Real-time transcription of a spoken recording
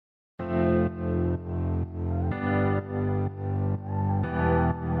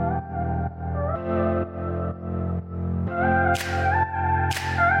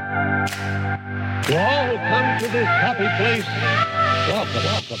To all who come to this happy place,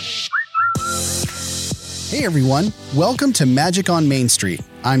 welcome. Hey everyone, welcome to Magic on Main Street.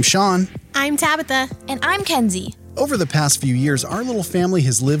 I'm Sean. I'm Tabitha. And I'm Kenzie. Over the past few years, our little family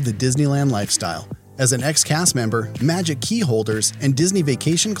has lived the Disneyland lifestyle. As an ex-cast member, Magic key holders, and Disney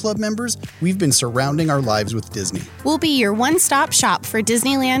Vacation Club members, we've been surrounding our lives with Disney. We'll be your one-stop shop for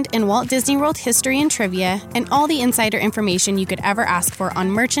Disneyland and Walt Disney World history and trivia, and all the insider information you could ever ask for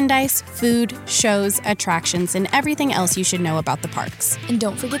on merchandise, food, shows, attractions, and everything else you should know about the parks. And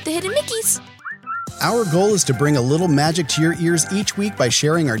don't forget the hidden Mickeys. Our goal is to bring a little magic to your ears each week by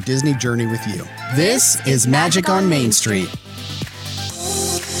sharing our Disney journey with you. This is Magic on Main Street.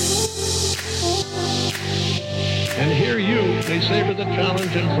 And here they savor the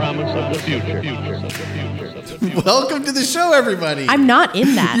challenge and promise of the future. Welcome to the show, everybody. I'm not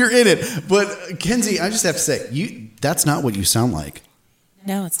in that. You're in it. But Kenzie, I just have to say, that's not what you sound like.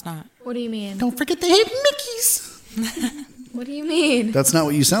 No, it's not. What do you mean? Don't forget the hidden Mickeys. What do you mean? That's not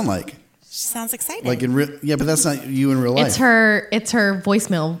what you sound like. She sounds excited. Like in real, yeah, but that's not you in real life. It's her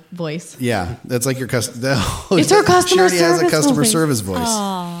voicemail voice. Yeah, that's like your customer. It's her customer She already has a service customer voice. service voice.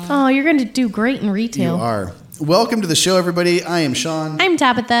 Oh, you're going to do great in retail. You are. Welcome to the show, everybody. I am Sean. I'm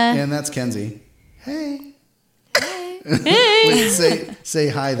Tabitha. And that's Kenzie. Hey. Hey. Wait, say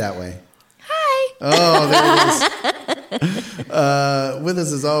hi that way. Hi. Oh, there it is. With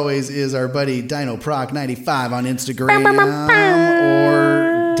us as always is our buddy Dino Proc 95 on Instagram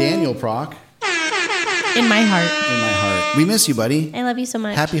or Daniel Proc. In my heart. In my heart. We miss you, buddy. I love you so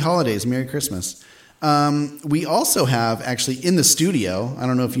much. Happy holidays. Merry Christmas. We also have actually in the studio, I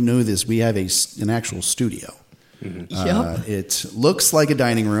don't know if you know this, we have an actual studio. Yep. It looks like a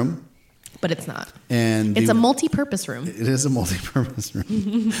dining room. But it's not. And it's a multi-purpose room. It is a multi-purpose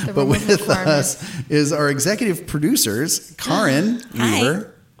room. But with us is our executive producers, Karin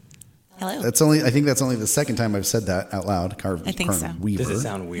Weaver. Hello. I think that's only the second time I've said that out loud. I think so. Weaver. Does it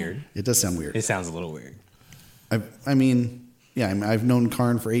sound weird? It does sound weird. It sounds a little weird. I mean, I've known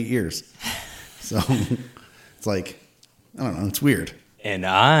Karin for 8 years. So it's like, I don't know, it's weird. And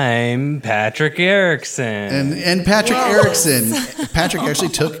I'm Patrick Erickson. And Patrick Erickson. Patrick actually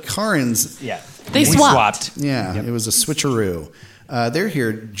took Karin's. Yeah. They swapped. Yeah, It was a switcheroo. They're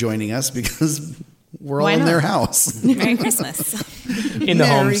here joining us because we're all Why in not? their house. Merry Christmas. In the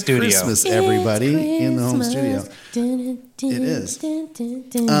home Merry studio. Christmas, everybody. In the home studio. It is.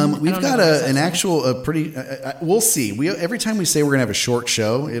 We've got a pretty. We'll see. Every time we say we're going to have a short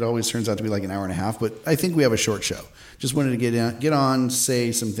show, it always turns out to be like an hour and a half. But I think we have a short show. Just wanted to get on,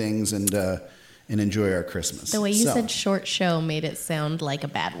 say some things, and enjoy our Christmas. The way you said short show made it sound like a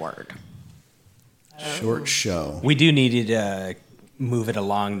bad word. Short show. We do need to move it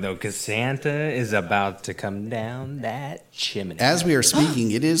along, though, because Santa is about to come down that chimney. As we are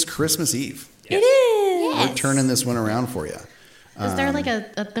speaking, it is Christmas Eve. It is. We're turning this one around for you. Is there like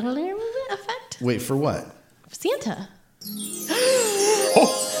a effect? Wait, for what? Santa.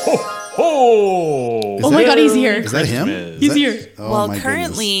 Oh my God, he's here. Is that him? He's here. Oh, well, my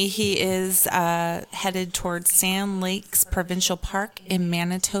currently he is headed towards Sand Lakes Provincial Park in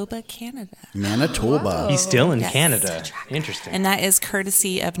Manitoba, Canada. Manitoba. He's still in Yes. Canada. Interesting. And that is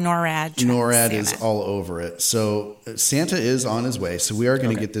courtesy of NORAD. NORAD is all over it. So Santa is on his way. So we are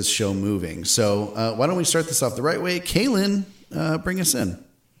going to get this show moving. So why don't we start this off the right way? Kaylin, bring us in.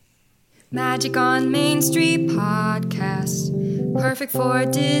 Magic on Main Street podcast, perfect for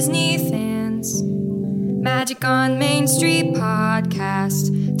Disney fans. Magic on Main Street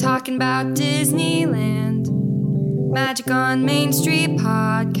podcast, talking about Disneyland. Magic on Main Street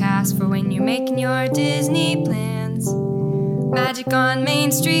podcast, for when you're making your Disney plans. Magic on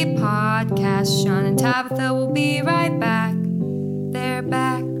Main Street podcast, Sean and Tabitha will be right back. They're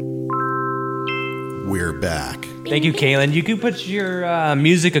back. We're back. Thank you, Kaylin. You can put your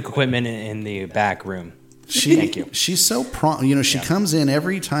music equipment in the back room. Thank you. She's so prompt. She comes in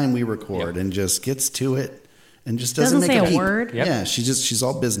every time we record and just gets to it and just doesn't make say a peep. word. Yep. Yeah, she's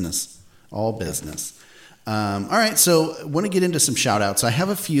all business. All business. All right, so I want to get into some shout outs. I have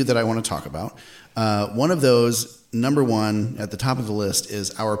a few that I want to talk about. One of those, number one at the top of the list,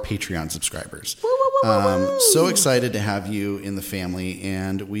 is our Patreon subscribers. So excited to have you in the family,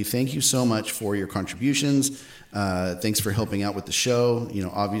 and we thank you so much for your contributions. Thanks for helping out with the show.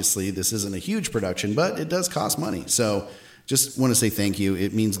 Obviously this isn't a huge production, but it does cost money. So just want to say thank you.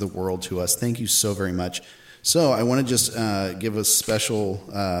 It means the world to us. Thank you so very much. So I want to just give a special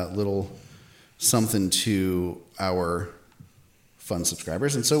little something to our fun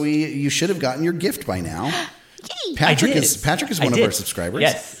subscribers. And so you should have gotten your gift by now. Patrick is one of our subscribers.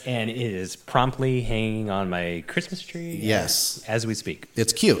 Yes, and it is promptly hanging on my Christmas tree. Yes, as we speak.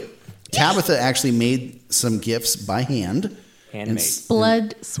 It's cute. Tabitha actually made some gifts by hand. Handmade.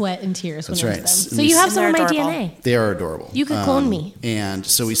 Blood, sweat, and tears That's went right. into them. And So you have And some of they're my adorable. DNA. They are adorable. You could clone me. And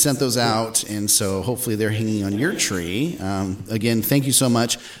so we sent those out, and so hopefully they're hanging on your tree. Again, thank you so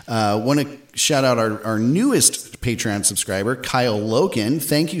much. Want to shout out our newest Patreon subscriber, Kyle Loken.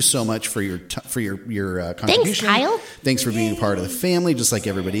 Thank you so much for your contribution. Kyle. Thanks for being a part of the family, just like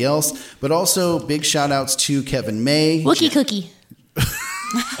everybody else. But also big shout outs to Kevin May. Wookie cookie.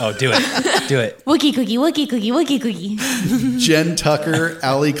 Oh, do it. Do it. Wookie cookie, Wookie cookie, Wookie cookie. Jen Tucker,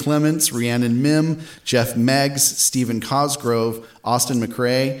 Allie Clements, Rhiannon Mim, Jeff Meggs, Stephen Cosgrove, Austin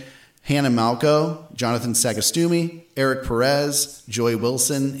McRae, Hannah Malco, Jonathan Sagastumi, Eric Perez, Joy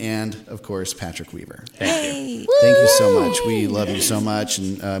Wilson, and, of course, Patrick Weaver. Thank you. Thank you so much. We love you so much.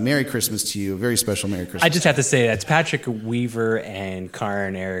 And Merry Christmas to you. A very special Merry Christmas. I just have to say that's Patrick Weaver and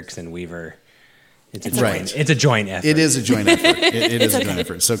Karen Erickson Weaver. It's a joint effort. It is a joint effort. It is a joint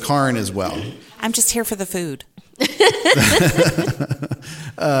effort. So Karen as well. I'm just here for the food.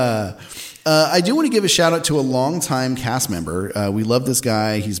 I do want to give a shout out to a longtime cast member. We love this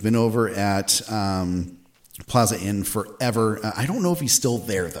guy. He's been over at Plaza Inn forever. I don't know if he's still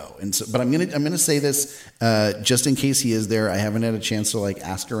there though, but I'm gonna say this just in case he is there. I haven't had a chance to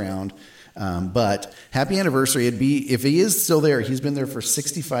ask around. But happy anniversary! If he is still there. He's been there for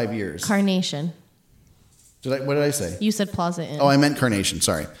 65 years. Carnation. What did I say? You said Plaza Inn. Oh, I meant Carnation.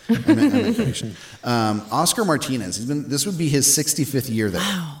 Sorry, I meant Carnation. Oscar Martinez. This would be his 65th year there.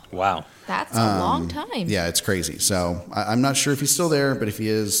 Wow. That's a long time. Yeah, it's crazy. So I'm not sure if he's still there, but if he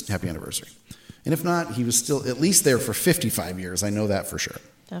is, happy anniversary. And if not, he was still at least there for 55 years. I know that for sure.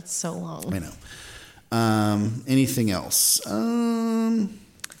 That's so long. I know. Anything else? I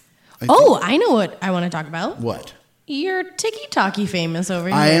know what I want to talk about. What? You're ticky-talky famous over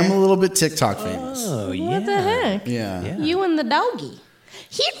here. I am a little bit TikTok famous. Oh, yeah. What the heck? Yeah. You and the doggy.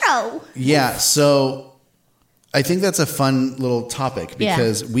 Hero. Yeah, so I think that's a fun little topic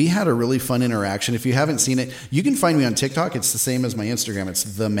because we had a really fun interaction. If you haven't seen it, you can find me on TikTok. It's the same as my Instagram. It's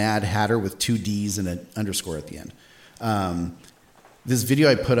The Mad Hatter with 2 D's and an underscore at the end. This video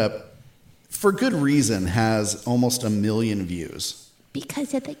I put up, for good reason, has almost 1 million views.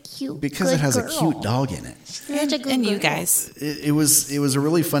 Because of the cute Because it has a cute dog in it. And you guys. It was a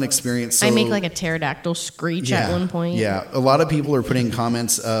really fun experience. So, I make like a pterodactyl screech at one point. Yeah, a lot of people are putting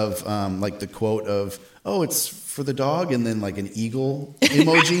comments of the quote of, "Oh, it's for the dog," and then like an eagle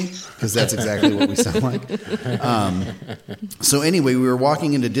emoji because that's exactly what we sound like. So anyway, we were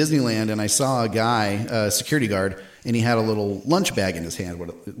walking into Disneyland and I saw a guy, a security guard, and he had a little lunch bag in his hand.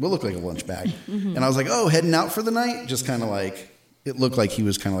 What looked like a lunch bag, and I was like, "Oh, heading out for the night?" Just kind of like. It looked like he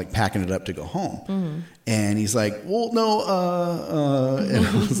was kind of like packing it up to go home. And he's like, well, no, and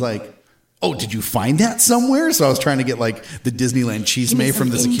I was like, oh, did you find that somewhere? So I was trying to get like the Disneyland chisme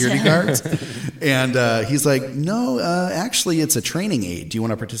from the security guards. And he's like, no, actually it's a training aid. Do you want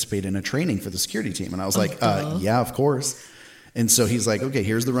to participate in a training for the security team? And I was like, yeah, of course. And so he's like, okay,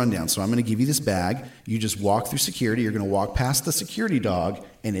 here's the rundown. So I'm going to give you this bag. You just walk through security. You're going to walk past the security dog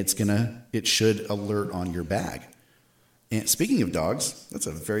and it should alert on your bag. And speaking of dogs, that's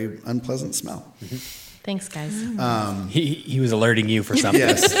a very unpleasant smell. Thanks, guys. He was alerting you for something.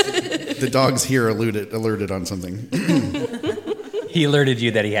 Yes. The dogs here alerted on something. He alerted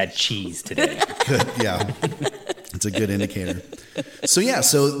you that he had cheese today. Good, yeah. It's a good indicator. So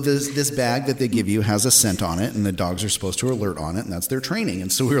this bag that they give you has a scent on it, and the dogs are supposed to alert on it, and that's their training.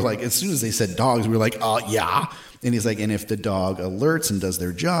 And so we were like, as soon as they said dogs, we were like, yeah. And he's like, and if the dog alerts and does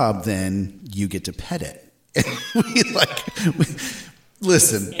their job, then you get to pet it.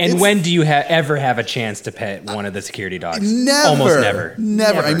 Listen. And when do you ever have a chance to pet one of the security dogs? Never. Almost never.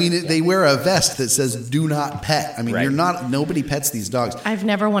 Never. I mean, they wear a vest that says "Do not pet." I mean, nobody pets these dogs. I've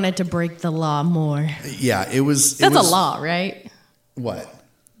never wanted to break the law more. Yeah, That's a law, right? What?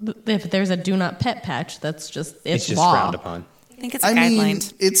 If there's a do not pet patch, it's just law. Frowned upon. I think it's a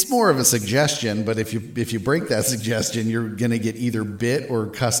guideline. It's more of a suggestion, but if you break that suggestion, you're going to get either bit or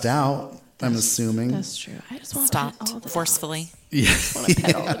cussed out. I'm assuming. That's true. I just want Stopped to pet all the forcefully. Yeah. I want to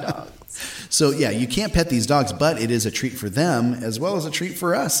pet all the dogs. So you can't pet these dogs, but it is a treat for them as well as a treat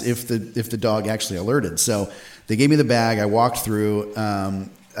for us if the dog actually alerted. So they gave me the bag. I walked through. I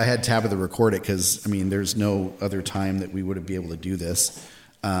had Tabitha record it because there's no other time that we would be able to do this.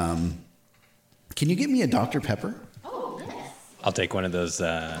 Can you get me a Dr. Pepper? Oh, yes. I'll take one of those.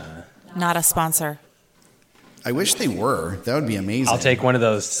 Not a sponsor. I wish they were. That would be amazing. I'll take one of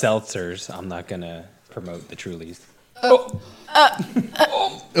those seltzers. I'm not going to promote the Trulies. Oh.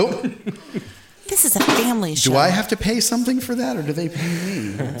 This is a family show. Do I have to pay something for that, or do they pay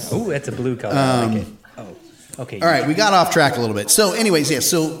me? Oh, that's a blue color. I like it. Okay. All right, we got off track a little bit. So, anyways, yeah.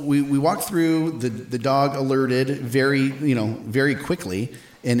 So we walked through. The dog alerted very quickly,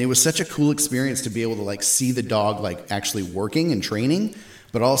 and it was such a cool experience to be able to like see the dog like actually working and training,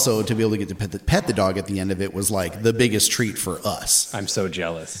 but also to be able to get to pet the dog at the end of it was like the biggest treat for us. I'm so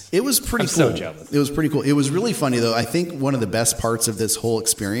jealous. It was pretty cool. So jealous. It was pretty cool. It was really funny though. I think one of the best parts of this whole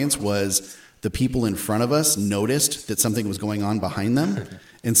experience was the people in front of us noticed that something was going on behind them.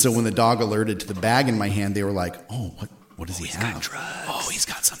 And so when the dog alerted to the bag in my hand, they were like, "Oh, what does he have? Got drugs. Oh, he's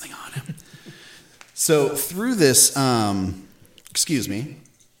got something on him." So through this, excuse me.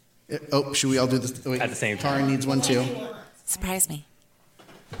 Oh, should we all do this? Wait, At the same time. Karen needs one too. Surprise me.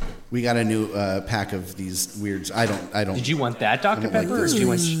 We got a new pack of these weirds. I don't. Did you want that Dr. don't like Pepper, or this. did you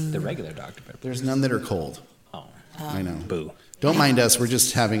want the regular Dr. Pepper? There's none that are cold. Oh, I know. boo. Don't mind us. We're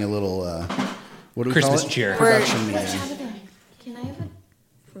just having a little, what do we Christmas call it? cheer. Production meeting. Can I have a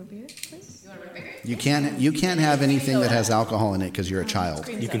root beer, please? You can't have anything that has alcohol in it because you're a child.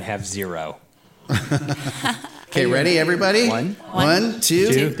 You can have 0. Okay, ready, everybody? One,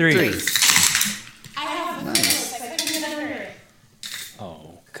 two, three. Nice.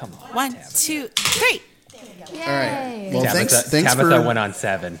 Oh, come on. 1, 2, 3. All right. Well, thanks Tabitha for. went on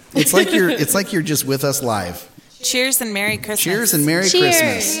 7. It's like you're just with us live. Cheers and Merry Christmas. Cheers and Merry Cheers.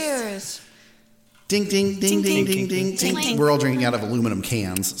 Christmas. Cheers. Ding, ding, ding, ding, ding, ding, ding, ding. We're all drinking out of aluminum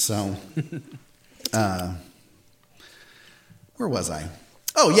cans. So, where was I?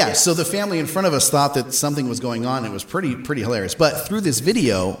 Oh, yeah. So the family in front of us thought that something was going on. It was pretty hilarious. But through this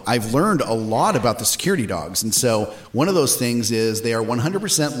video, I've learned a lot about the security dogs. And so one of those things is they are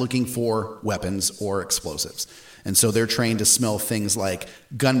 100% looking for weapons or explosives. And so they're trained to smell things like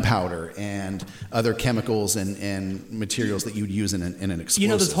gunpowder and other chemicals and materials that you'd use in an explosive. You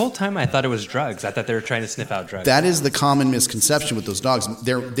know, this whole time I thought it was drugs. I thought they were trying to sniff out drugs. That is the common misconception with those dogs.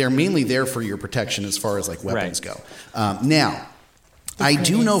 They're mainly there for your protection as far as like weapons go. Now, I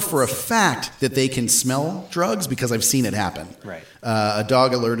do know for a fact that they can smell drugs because I've seen it happen. Right. A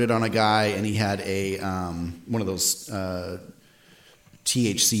dog alerted on a guy and he had a one of those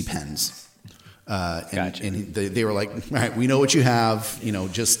THC pens. Gotcha. And they were like, "All right, we know what you have.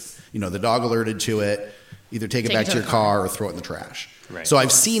 The dog alerted to it. Either take it back to your car or throw it in the trash." Right. So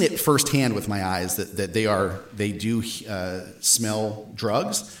I've seen it firsthand with my eyes that they do smell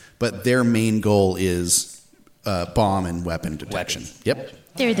drugs, but their main goal is bomb and weapon detection. Weapons. Yep.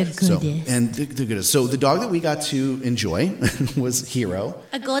 They're the So goodest. and the goodest. So the dog that we got to enjoy was Hero.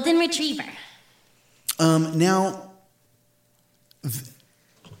 A golden retriever. Now.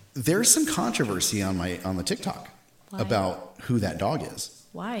 There's some controversy on the TikTok about who that dog is.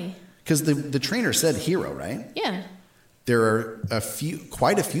 Why? Because the trainer said Hero, right? Yeah. There are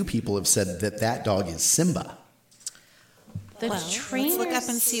quite a few people have said that dog is Simba. The Well, trainer let's look up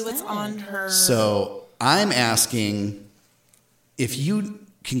and see what's on her. So I'm asking if you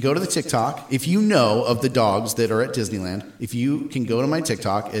can go to the TikTok, if you know of the dogs that are at Disneyland, if you can go to my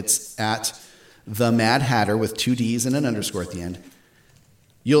TikTok, it's at the Mad Hatter with 2 D's and an underscore at the end.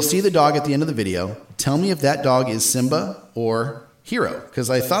 You'll see the dog at the end of the video. Tell me if that dog is Simba or Hero, because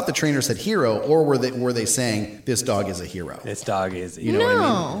I thought the trainer said Hero, or were they saying this dog is a hero? This dog is. You know what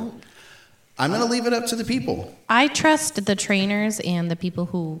I mean? I'm going to leave it up to the people. I trust the trainers and the people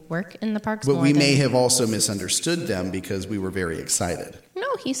who work in the parks. But more we than- may have also misunderstood them because we were very excited. No,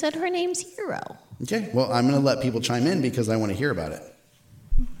 he said her name's Hero. Okay, well, I'm going to let people chime in because I want to hear about it.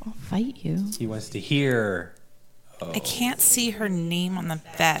 I'll fight you. He wants to hear. I can't see her name on the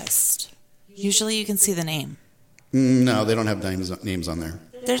vest. Usually you can see the name. No, they don't have names on there.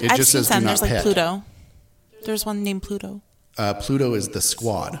 It I've just seen says do some. not There's like pet. Pluto. There's one named Pluto. Pluto is the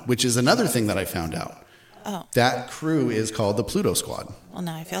squad, which is another thing that I found out. Oh. That crew is called the Pluto Squad. Well,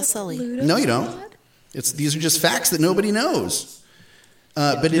 now I feel silly. No, you don't. These are just facts that nobody knows.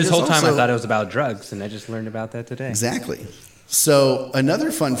 But This whole time I thought it was about drugs, and I just learned about that today. Exactly. So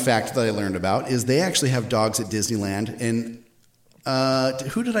another fun fact that I learned about is they actually have dogs at Disneyland. And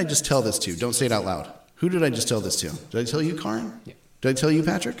who did I just tell this to? Don't say it out loud. Who did I just tell this to? Did I tell you, Karin? Yeah. Did I tell you,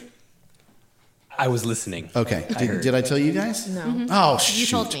 Patrick? I was listening. Okay. I heard. Did I tell you guys? No. Oh, shoot. You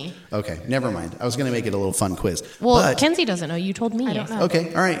told me. Okay, never mind. I was going to make it a little fun quiz. Well, But- Kenzie doesn't know. You told me. I don't know.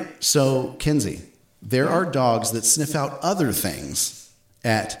 Okay, all right. So, Kenzie, there are dogs that sniff out other things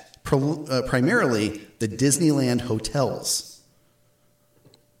at primarily the Disneyland hotels.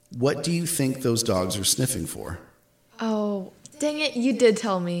 What do you think those dogs are sniffing for? Oh, dang it. You did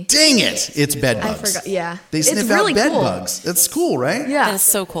tell me. Dang it! It's bed I bugs. forgot. Yeah. They It's sniff really out bed cool. bugs. That's cool, right? That Yeah. is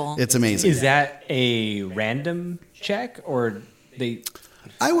so cool. It's amazing. Is that a random check, or they?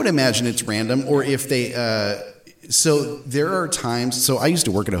 I would imagine it's random, or if they, So there are times. So I used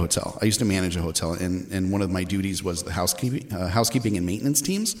to work at a hotel. I used to manage a hotel, and one of my duties was the housekeeping and maintenance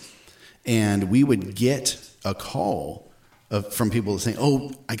teams. And we would get a call from people saying,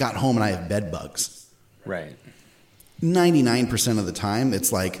 "Oh, I got home and I have bed bugs." Right. 99% of the time,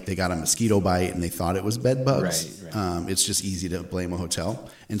 it's like they got a mosquito bite and they thought it was bed bugs. Right. It's just easy to blame a hotel.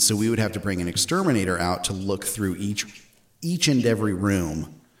 And so we would have to bring an exterminator out to look through each and every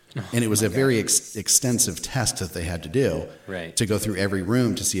room. And it was a very extensive test that they had to do to go through every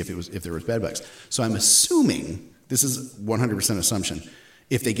room to see if there was bed bugs. So I'm assuming, this is 100% assumption,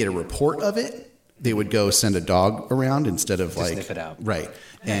 if they get a report of it, they would go send a dog around instead of to sniff it out. Right.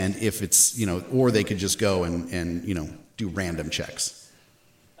 And if it's, or they could just go and do random checks.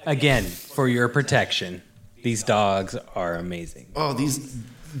 Again, for your protection, these dogs are amazing. Oh,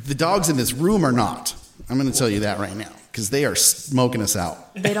 the dogs in this room are not. I'm going to tell you that right now because they are smoking us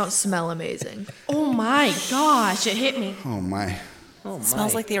out. They don't smell amazing. Oh my gosh, it hit me. Oh my.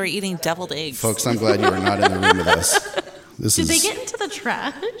 Smells like they were eating deviled eggs. Folks, I'm glad you are not in the room with us. Did they get into the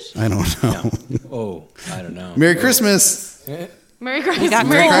trash? I don't know. No. Oh, I don't know. Merry Christmas. Merry Christmas.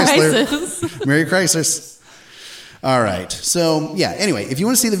 Merry Chrysler. Chrysler. Merry Chrysler. All right. So, yeah, anyway, if you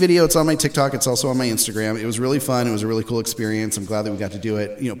want to see the video, it's on my TikTok. It's also on my Instagram. It was really fun. It was a really cool experience. I'm glad that we got to do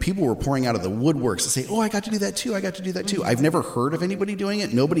it. People were pouring out of the woodworks to say, "Oh, I got to do that too. I got to do that too." I've never heard of anybody doing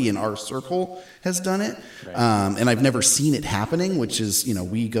it. Nobody in our circle has done it. Right. And I've never seen it happening, which is,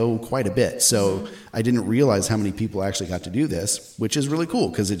 we go quite a bit. So I didn't realize how many people actually got to do this, which is really cool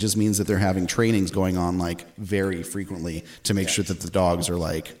because it just means that they're having trainings going on very frequently to make sure that the dogs are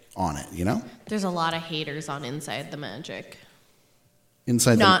on it, There's a lot of haters on Inside the Magic.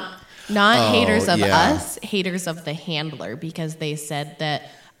 Not haters of us, haters of the handler, because they said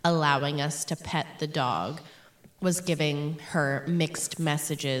that allowing us to pet the dog was giving her mixed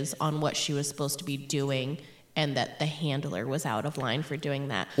messages on what she was supposed to be doing and that the handler was out of line for doing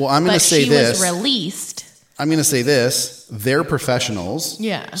that. Well, I'm going to say this. She was released. I'm going to say this. They're professionals.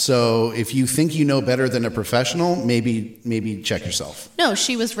 Yeah. So if you think you know better than a professional, maybe check yourself. No,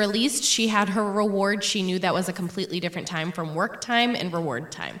 she was released. She had her reward. She knew that was a completely different time from work time and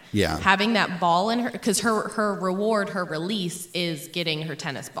reward time. Yeah. Having that ball in her, because her reward, her release is getting her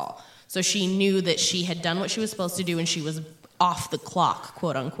tennis ball. So she knew that she had done what she was supposed to do and she was off the clock,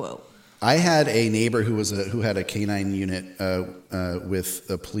 quote unquote. I had a neighbor who had a canine unit with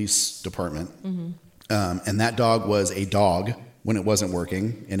the police department. Mm-hmm. And that dog was a dog when it wasn't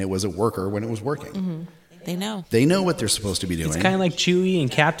working, and it was a worker when it was working. Mm-hmm. They know. They know what they're supposed to be doing. It's kind of like Chewie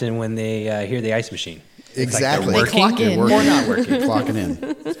and Captain when they hear the ice machine. Exactly. Like they clock in. Or not working. Clocking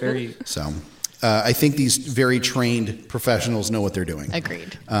in. It's very... So I think these very trained professionals know what they're doing.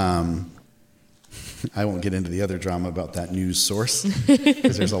 Agreed. I won't get into the other drama about that news source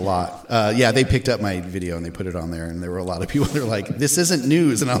because there's a lot. They picked up my video and they put it on there, and there were a lot of people that are like, "This isn't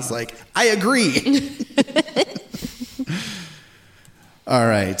news," and I was like, "I agree." All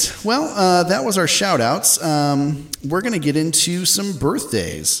right. Well, that was our shout-outs. We're going to get into some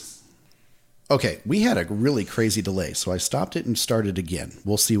birthdays. Okay, we had a really crazy delay, so I stopped it and started again.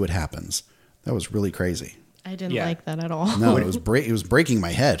 We'll see what happens. That was really crazy. I didn't like that at all. No, it was breaking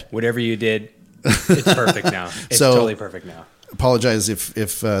my head. Whatever you did, it's perfect now. It's totally perfect now. Apologize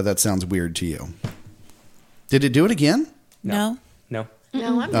if that sounds weird to you. Did it do it again? No, I'm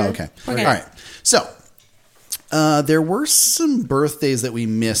good. Okay. All right. So there were some birthdays that we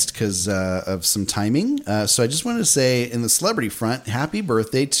missed because of some timing. So I just wanted to say, in the celebrity front, happy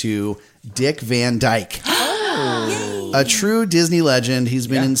birthday to Dick Van Dyke. A true Disney legend. He's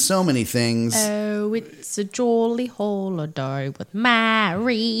been in so many things. Oh, it's a jolly holiday with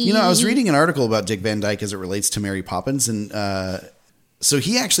Mary. I was reading an article about Dick Van Dyke as it relates to Mary Poppins, and so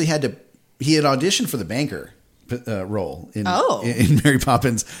he actually had auditioned for the banker role in Mary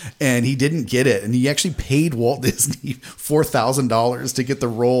Poppins, and he didn't get it, and he actually paid Walt Disney $4,000 to get the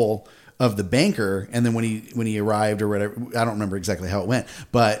role of the banker. And then when he arrived or whatever, I don't remember exactly how it went,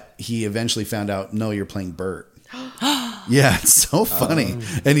 but he eventually found out, no, you're playing Bert. Yeah, it's so funny.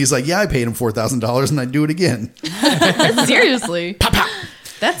 And he's like, yeah, I paid him $4,000 and I'd do it again. Seriously. Papa.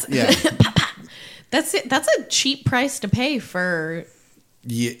 That's a cheap price to pay for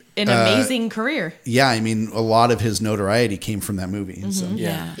an amazing career. Yeah, I mean, a lot of his notoriety came from that movie. Mm-hmm. So.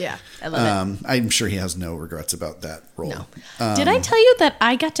 Yeah. I love it. I'm sure he has no regrets about that role. No. Did I tell you that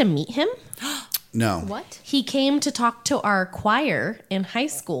I got to meet him? No. What? He came to talk to our choir in high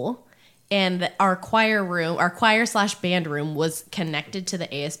school, and our choir/band room was connected to the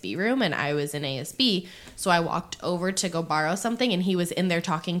ASB room, and I was in ASB. So I walked over to go borrow something, and he was in there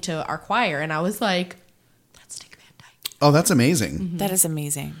talking to our choir, and I was like, that's Dick Van Dyke. Oh, that's amazing. Mm-hmm. That is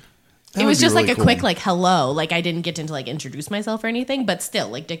amazing. That It would was be just really like a cool. quick like hello. Like I didn't get to like introduce myself or anything, but still,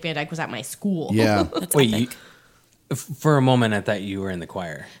 like Dick Van Dyke was at my school. Yeah. Wait, for a moment, I thought you were in the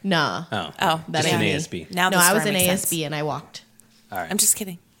choir. Nah. Oh, Oh, That just ain't an me. ASB. Now No, the I was story in makes ASB sense. and I walked. All right. I'm just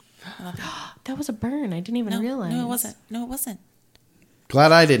kidding. That was a burn. I didn't even No, realize. no, it wasn't. No, it wasn't.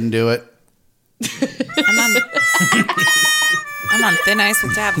 Glad I didn't do it. I'm on. I'm on thin ice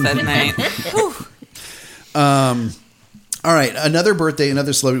with Tabitha tonight. Whew. All right, another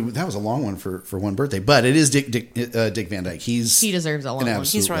celebrity. That was a long one for one birthday, but it is Dick Van Dyke. He deserves a long an one.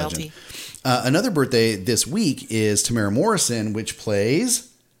 absolute He's royalty. legend. Another birthday this week is Tamara Morrison, which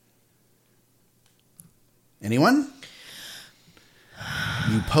plays anyone?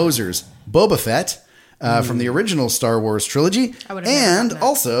 You posers, Boba Fett. From the original Star Wars trilogy, I would have never and gotten that.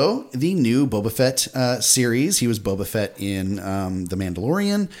 also the new Boba Fett series. He was Boba Fett in The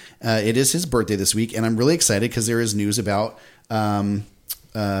Mandalorian. It is his birthday this week, and I'm really excited because there is news about Book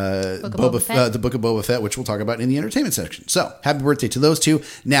of Boba Fett. the Book of Boba Fett, which we'll talk about in the entertainment section. So, happy birthday to those two.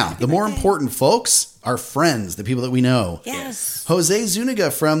 Now, the more important folks, our friends, the people that we know. Yes. Jose Zuniga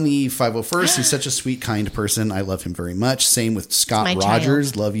from the 501st. He's such a sweet, kind person. I love him very much. Same with Scott my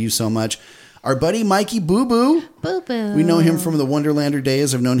Rogers. Love you so much. Our buddy Mikey Boo Boo. Boo boo. We know him from the Wonderlander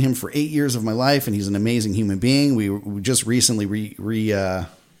days. I've known him for 8 years of my life, and he's an amazing human being. We just recently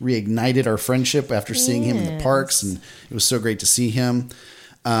reignited our friendship after seeing him in the parks, and it was so great to see him.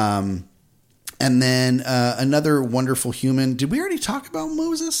 And then another wonderful human. Did we already talk about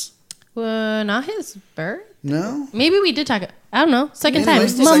Moses? Not his birth. No? Maybe we did talk. I don't know. Second time.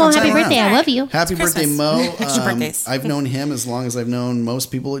 Anyways, Momo, second happy time birthday. around. I love you. Happy birthday, Christmas. Mo. Extra birthdays. I've known him as long as I've known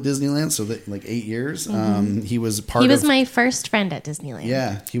most people at Disneyland, so that like 8 years. He was part He of... was my first friend at Disneyland.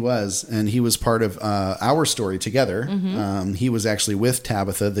 Yeah, he was. And he was part of our story together. He was actually with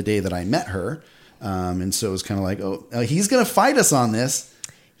Tabitha the day that I met her. And so it was kind of like, he's going to fight us on this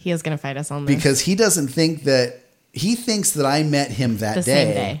He is going to fight us on this. because he doesn't think that... He thinks that I met him that The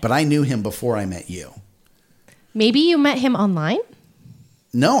same day. but I knew him before I met you. Maybe you met him online?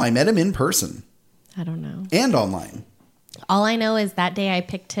 No, I met him in person I don't know. and online. All I know is that day I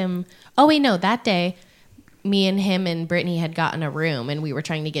picked him. Oh, wait, no. That day, me and him and Brittany had gotten a room and we were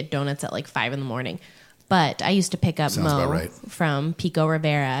trying to get donuts at like 5 a.m. But I used to pick up Sounds about Mo right. from Pico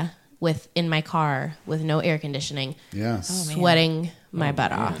Rivera in my car with no air conditioning, Yeah. sweating my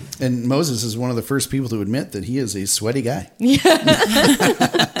butt off. And Moses is one of the first people to admit that he is a sweaty guy.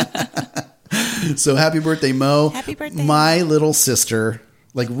 So happy birthday, Mo. Happy birthday. My little sister,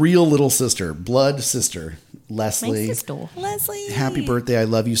 like real little sister, blood sister, Leslie. My sister. Leslie. Happy birthday. I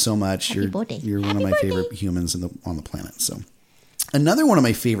love you so much. Happy birthday. You're one of my favorite humans on the planet. So another one of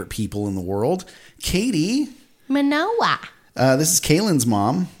my favorite people in the world, Katie. Manoa. This is Kaylin's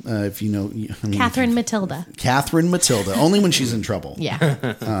mom. If you know, Catherine Matilda. Catherine Matilda. Only when she's in trouble.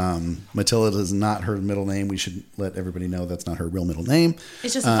 Yeah. Matilda is not her middle name. We should let everybody know that's not her real middle name.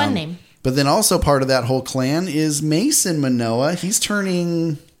 It's just a fun name. But then also part of that whole clan is Mason Manoa. He's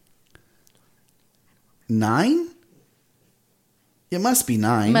turning 9? It must be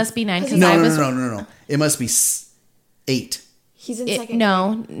 9. It must be 9 because No, I no, was no. It must be 8. He's in second.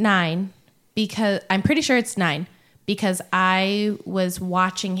 no 9 because I'm pretty sure it's 9 because I was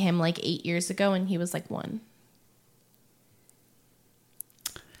watching him like 8 years ago and he was like 1.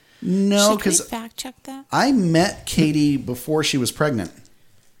 No, Should we because fact check that? I met Katie before she was pregnant.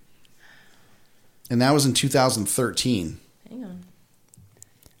 And that was in 2013. Hang on.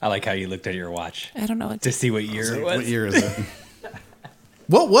 I like how you looked at your watch I don't know what to see what year it was. What year is it?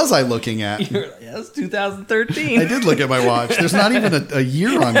 What was I looking at? You were like, yeah, it's 2013. I did look at my watch. There's not even a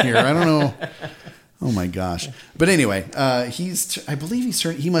year on here. I don't know. Oh my gosh! But anyway, I believe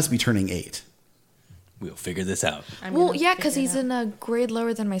he must be turning 8. We'll figure this out. Well, yeah, because he's in a grade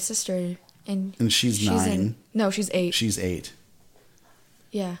lower than my sister, and she's 9. No, she's 8. She's 8.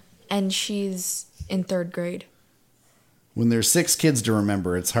 Yeah, and she's in 3rd grade. When there's 6 kids to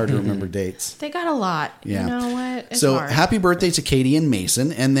remember, it's hard to remember dates. They got a lot. Yeah. You know what? It's So hard. happy birthday to Katie and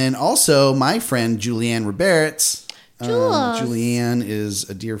Mason, and then also my friend Julianne Roberts. Julianne is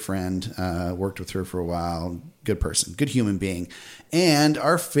a dear friend. Worked with her for a while. Good person, good human being, and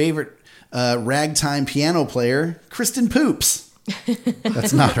our favorite ragtime piano player, Kristen Poops.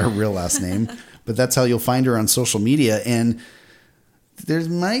 That's not her real last name, but that's how you'll find her on social media. And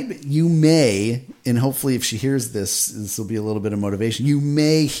you may, and hopefully if she hears this will be a little bit of motivation. You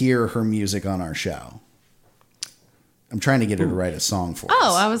may hear her music on our show. I'm trying to get her to write a song for us.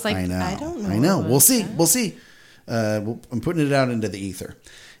 Oh, I was like, I know. I don't know I know. what We'll see. We'll see. I'm putting it out into the ether.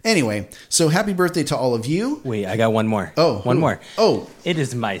 Anyway, so happy birthday to all of you. Wait, I got one more. Oh, one who? more. Oh, It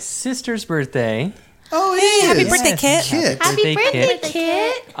is my sister's birthday. Oh, it Hey, is. happy birthday, Kit. Kit. Happy birthday,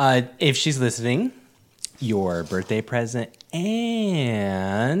 Kit. Kit. If she's listening, your birthday present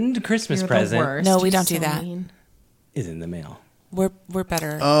and Christmas You're the present worst. No, we You're don't do so that. mean. is in the mail. We're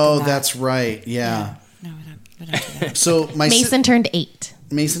better. Oh, than that. that's right. Yeah. No, we don't do that. So my Mason turned 8.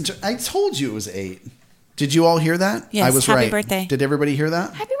 I told you it was 8. Did you all hear that? Yes, I was happy right. birthday. Did everybody hear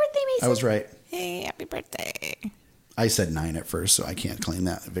that? Happy birthday, Mason. I was right. Hey, happy birthday. I said 9 at first, so I can't claim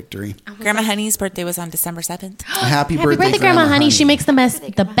that victory. Grandma Honey's birthday was on December 7th. Happy Happy birthday, Grandma Honey. She makes the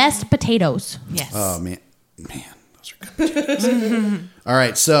best potatoes. Yes. Oh, man, those are good potatoes. All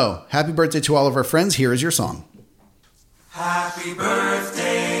right, so happy birthday to all of our friends. Here is your song. Happy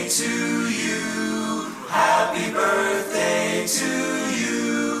birthday to you. Happy birthday to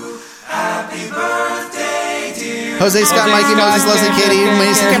you. Happy birthday, dear. Jose, Scott, Jose, Mikey, Scott, Moses, Leslie, Katie,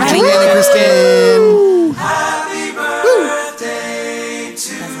 Mason, Grandma Julianne, Honey. and Kristen. Happy birthday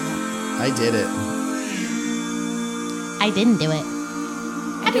to you. I did it. I didn't do it.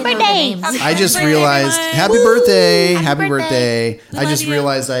 Happy didn't know the birthday. names. I just birthday, realized, everyone. happy birthday, Happy happy birthday. birthday. I love just you.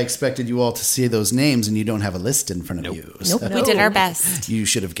 realized I expected you all to see those names and you don't have a list in front of you. So We did our best. you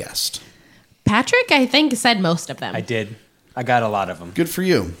should have guessed. Patrick, I think, said most of them. I did. I got a lot of them. Good for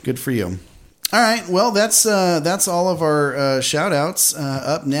you. Good for you. All right. Well, that's all of our shout outs.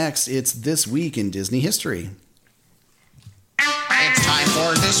 Up next, it's This Week in Disney History. It's time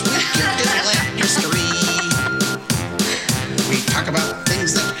for This Week in Disneyland History. We talk about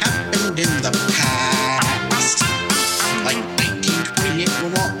things that happened in the past. Like 1928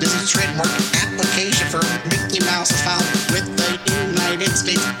 when Walt Disney's trademark application for Mickey Mouse was filed with the United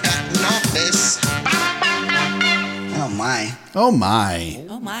States Patent Office. Oh my. Oh, my.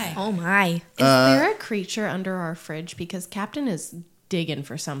 Oh, my. Oh my. Is there a creature under our fridge? Because Captain is digging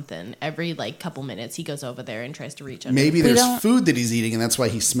for something. Every couple minutes he goes over there and tries to reach under. Maybe We there's don't- food that he's eating and that's why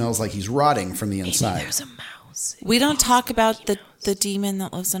he smells like he's rotting from the inside. There's a mouse. We don't talk about the demon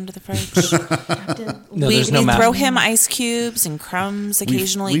that lives under the fridge. Captain. No, we there's no mouse. throw him ice cubes and crumbs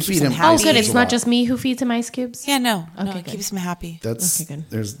occasionally. we Keeps feed him happy. Oh, ice good. cubes It's a lot. not just me who feeds him ice cubes. Yeah, no. Okay, It good. keeps him happy. That's Okay,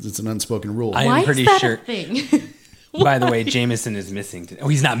 good. it's an unspoken rule. I Why am pretty is that sure. a thing? By the way, Jameson is missing. Oh,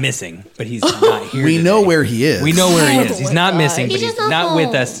 he's not missing, but he's not here. We today. know where he is. We know where he Oh is. He's my not God. missing, He but he's just not with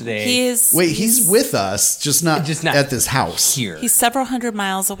home. us today. He is. Wait, he's with us, just not at this house. Here. He's several hundred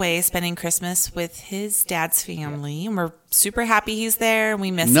miles away spending Christmas with his dad's family. And we're super happy he's there and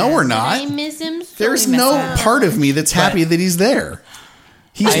we miss him. No, we're I not. miss him. So There's miss no him. part of me that's happy that he's there.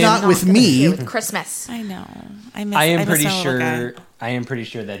 He's not with me. With Christmas. I know. I miss I am miss pretty our little sure. guy. I am pretty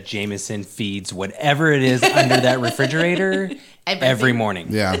sure that Jameson feeds whatever it is under that refrigerator every morning.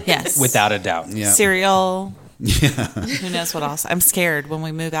 Yeah. Yes. Without a doubt. Yeah. Cereal. Yeah. Who knows what else? I'm scared when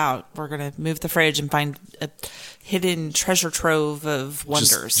we move out. We're going to move the fridge and find a hidden treasure trove of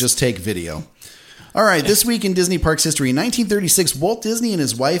wonders. Just take video. All right, this week in Disney Parks history, in 1936, Walt Disney and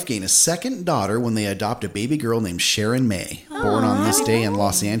his wife gain a second daughter when they adopt a baby girl named Sharon May, born on this day in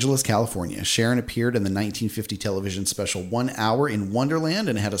Los Angeles, California. Sharon appeared in the 1950 television special 1 Hour in Wonderland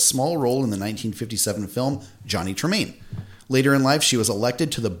and had a small role in the 1957 film Johnny Tremaine. Later in life, she was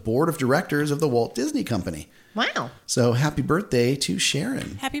elected to the board of directors of the Walt Disney Company. Wow. So happy birthday to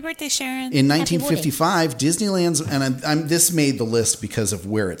Sharon. Happy birthday, Sharon. In 1955, Disneyland's, and this made the list because of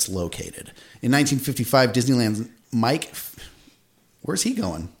where it's located. In 1955, Disneyland's where's he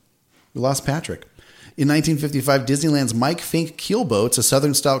going? We lost Patrick. In 1955, Disneyland's Mike Fink Keelboats, a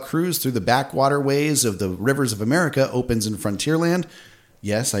southern-style cruise through the backwaterways of the rivers of America, opens in Frontierland.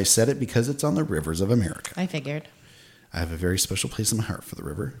 Yes, I said it because it's on the rivers of America. I figured. I have a very special place in my heart for the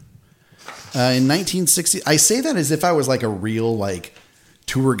river. In 1960, I say that as if I was like a real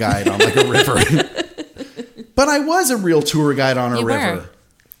tour guide on a river. But I was a real tour guide on a You river. were.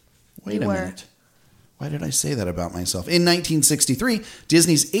 Wait a minute. Why did I say that about myself? In 1963,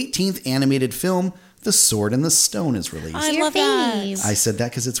 Disney's 18th animated film, The Sword and the Stone, is released. I love that. I said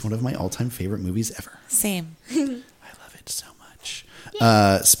that because it's one of my all-time favorite movies ever. Same. I love it so much.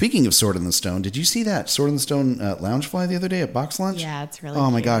 Speaking of Sword in the Stone, did you see that Sword in the Stone Loungefly the other day at Box Lunch? Yeah, it's really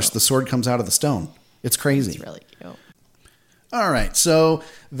Oh my cute. gosh, the sword comes out of the stone. It's crazy. It's really cute. All right, so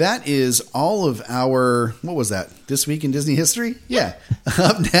that is all of our, what was that, This Week in Disney History? Yeah.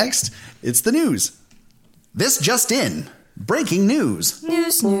 Up next, it's the news. This just in. Breaking news.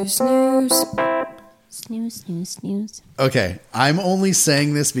 News. Snooze, snooze, snooze. Okay, I'm only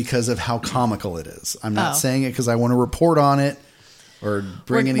saying this because of how comical it is. I'm not Oh. saying it because I want to report on it or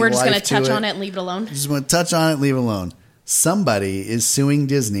bring any We're just life going to touch it. on it and leave it alone. Just want to touch on it, leave it alone. Somebody is suing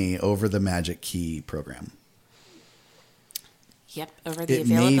Disney over the Magic Key program. Yep, over the It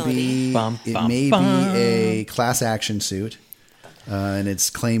may availability. be, it may be a class action suit. and it's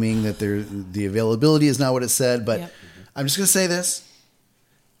claiming that the availability is not what it said. But I'm just going to say this: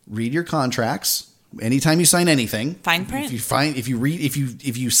 read your contracts. Anytime you sign anything, fine print.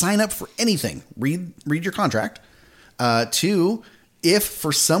 If you sign up for anything, read your contract. 2, if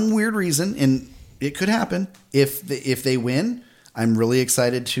for some weird reason, and it could happen, if they win, I'm really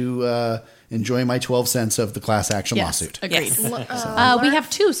excited to enjoy my 12 cents of the class action lawsuit. Agreed. We have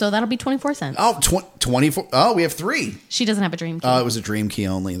 2, so that'll be 24 cents. Oh, 24. Oh, we have 3. She doesn't have a dream key. Oh, it was a dream key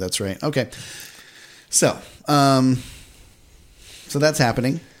only. That's right. Okay. So that's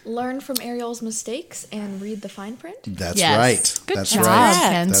happening. Learn from Ariel's mistakes and read the fine print. That's right. Good That's job, right.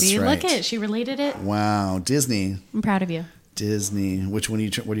 Kenzie. That's right. Look it. She related it. Wow. Disney. I'm proud of you. Disney. Which one?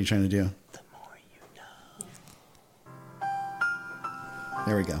 What are you trying to do? The more you know.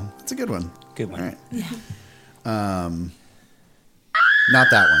 There we go. It's a good one. Good one. All right. Not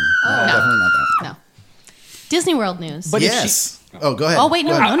that one. No, definitely not that one. No. Disney World news. But yes. Oh, go ahead. Oh, wait,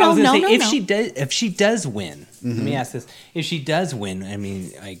 no. If she does win, let me ask this: if she does win, I mean,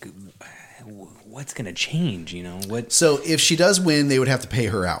 like, what's going to change? You know what? So if she does win, they would have to pay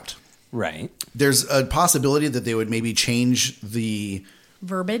her out. Right. There's a possibility that they would maybe change the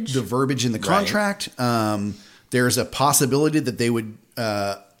verbiage in the contract. Right. There's a possibility that they would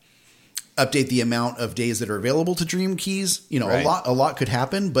update the amount of days that are available to Dream Keys. You know, right. a lot could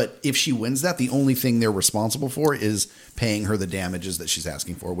happen, but if she wins that, the only thing they're responsible for is paying her the damages that she's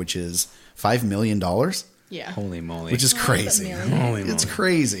asking for, which is $5 million. Yeah. Holy moly. Which is crazy. Holy moly. It's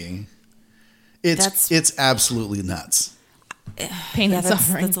crazy. It's absolutely nuts. Pain and that's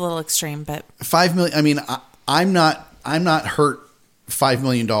suffering. That's a little extreme, but $5 million. I mean, I'm not hurt $5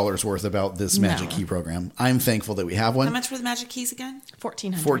 million worth about this Magic Key program. I'm thankful that we have one. How much were the Magic Keys again?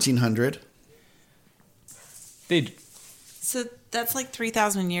 $1,400. So that's like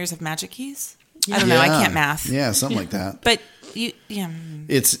 3,000 years of Magic Keys. I don't know. I can't math. Yeah, something like that. But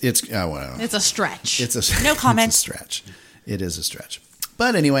it's whatever. It's a stretch. No comment. It's a stretch. It is a stretch.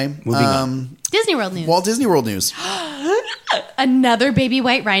 But anyway, moving on. Disney World news. Walt Disney World news. Another baby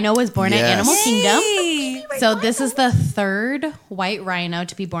white rhino was born at Animal Kingdom. Yay! So this is the 3rd white rhino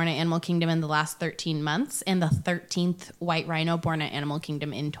to be born at Animal Kingdom in the last 13 months, and the 13th white rhino born at Animal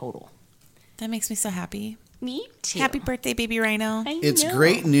Kingdom in total. That makes me so happy. Me too. Happy birthday, baby rhino. It's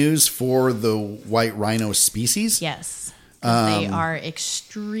great news for the white rhino species. Yes. They are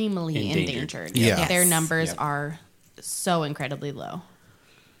extremely endangered. Yeah. Their numbers are so incredibly low.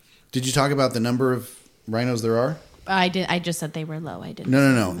 Did you talk about the number of rhinos there are? I did. I just said they were low. I didn't.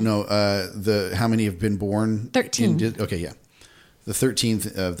 No. The how many have been born? 13. Okay, yeah. The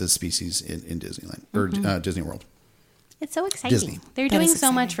 13th of the species in Disneyland or Disney World. It's so exciting. Disney. They're doing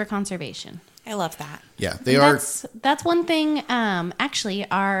so much for conservation. I love that. Yeah, they are. That's one thing. Actually,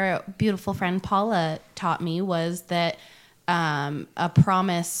 our beautiful friend Paula taught me was that a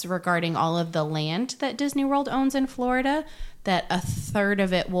promise regarding all of the land that Disney World owns in Florida, that a third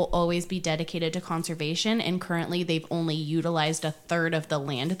of it will always be dedicated to conservation. And currently they've only utilized a third of the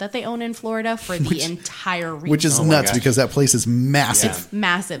land that they own in Florida for the entire region. Which is nuts because that place is massive. It's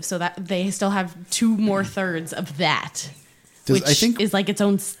massive. So that they still have 2 more thirds of that. Which is like its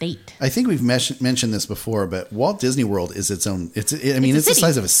own state. I think we've mentioned this before, but Walt Disney World is its own. It's the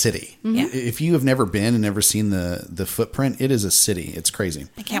size of a city. Mm-hmm. Yeah. If you have never been and never seen the footprint, it is a city. It's crazy.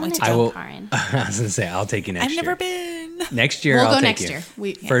 I can't wait to go. I was going to say, I'll take you next year. I've never been. Next year, I'll take go you.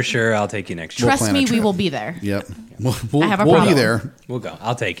 next year. For sure, I'll take you next year. Trust me, we will be there. Yep. I have a we'll problem. be there. We'll go.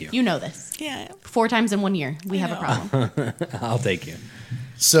 I'll take you. You know this. Yeah. 4 times in 1 year, we have a problem. I'll take you.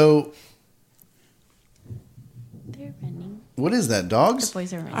 So. They're running. What is that? Dogs? The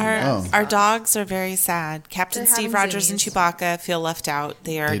boys are running. Our dogs are very sad. Captain They're Steve having Rogers and zoomies. Chewbacca feel left out.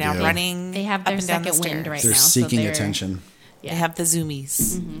 They are now running. They have up their and down the second wind stairs. right They're now. seeking attention. They have the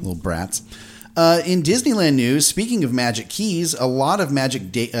zoomies. Mm-hmm. Little brats. In Disneyland news, speaking of Magic Keys, a lot of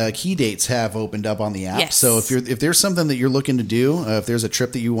Magic Key dates have opened up on the app. Yes. So if there's something that you're looking to do, if there's a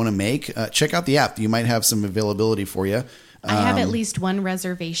trip that you want to make, check out the app. You might have some availability for you. I have at least one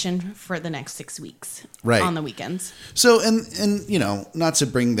reservation for the next 6 weeks on the weekends. So, and you know, not to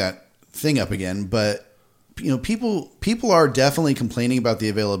bring that thing up again, but you know, people are definitely complaining about the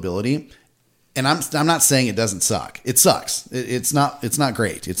availability. And I'm not saying it doesn't suck. It sucks. It's not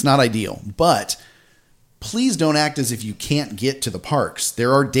great. It's not ideal. But please don't act as if you can't get to the parks.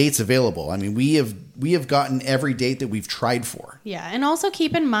 There are dates available. I mean, we have gotten every date that we've tried for. Yeah, and also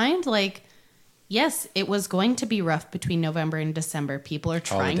keep in mind, like, yes, it was going to be rough between November and December. People are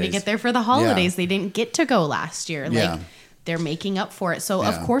trying to get there for the holidays. They didn't get to go last year. Like, they're making up for it. So,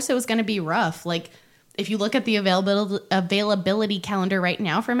 of course, it was going to be rough. Like, if you look at the availability calendar right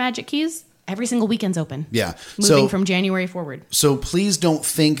now for Magic Keys, every single weekend's open. Yeah. Moving from January forward. So please don't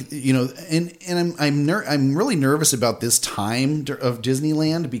think, and I'm really nervous about this time of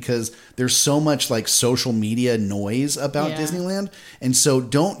Disneyland because there's so much like social media noise about Disneyland. And so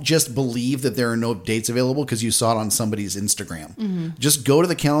don't just believe that there are no dates available because you saw it on somebody's Instagram. Mm-hmm. Just go to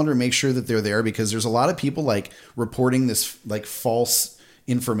the calendar and make sure that they're there, because there's a lot of people like reporting this like false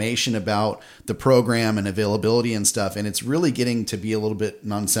information about the program and availability and stuff, and it's really getting to be a little bit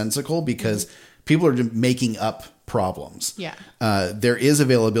nonsensical because people are making up problems. There is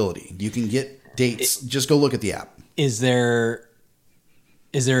availability. You can get dates. Just go look at the app. Is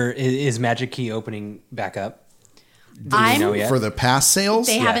Magic Key opening back up? For the pass sales?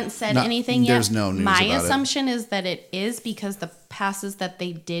 They haven't said anything yet. There's no news My about assumption is that it is because the passes that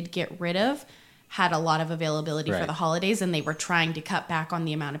they did get rid of had a lot of availability for the holidays, and they were trying to cut back on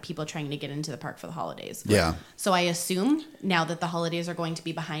the amount of people trying to get into the park for the holidays. Yeah. So I assume now that the holidays are going to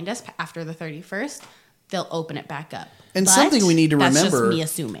be behind us after the 31st, they'll open it back up. And something we need to remember. That's just me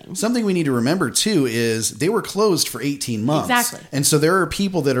assuming. Something we need to remember too is they were closed for 18 months. Exactly. And so there are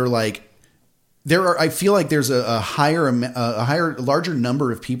people that are like, I feel like there's a larger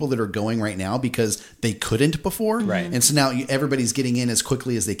number of people that are going right now because they couldn't before. Right. And so now everybody's getting in as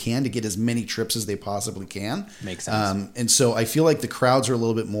quickly as they can to get as many trips as they possibly can. Makes sense. And so I feel like the crowds are a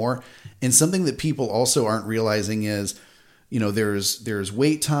little bit more. And something that people also aren't realizing is, there's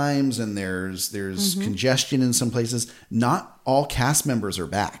wait times and there's congestion in some places. Not all cast members are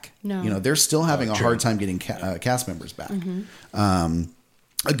back. No. They're still having a hard time getting cast members back.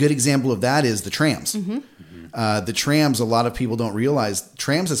 A good example of that is the trams. The trams, a lot of people don't realize,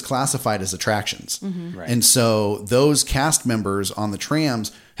 trams is classified as attractions. Right. And so those cast members on the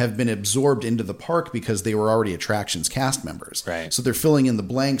trams have been absorbed into the park because they were already attractions cast members. Right. So they're filling in the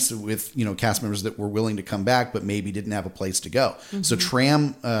blanks with, cast members that were willing to come back, but maybe didn't have a place to go. So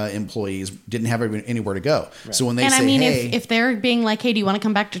tram employees didn't have anywhere to go. Right. So when they hey, if they're being like, hey, do you want to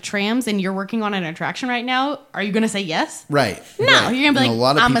come back to trams and you're working on an attraction right now, are you going to say yes? Right. No, right. You're going to be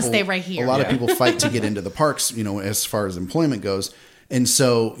like, I'm going to stay right here. A lot of people fight to get into the parks, as far as employment goes. And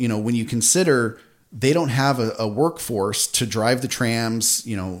so, when you consider they don't have a workforce to drive the trams,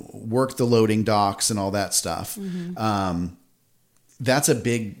 work the loading docks and all that stuff. That's a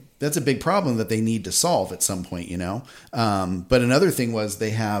big problem that they need to solve at some point, But another thing was they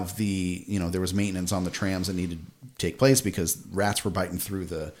have there was maintenance on the trams that needed to take place because rats were biting through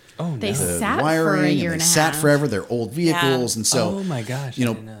the sat wiring, for a year and they a sat half. forever. They're old vehicles, and so oh my gosh,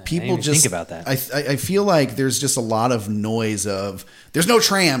 people just think about that. I feel like there's just a lot of noise of there's no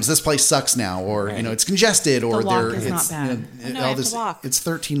trams. This place sucks now, or it's congested, or the walk is not bad. All this. It's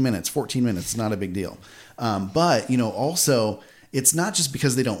 13 minutes, 14 minutes. It's not a big deal, but also. It's not just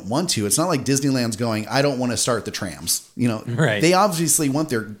because they don't want to. It's not like Disneyland's going, I don't want to start the trams. Right. They obviously want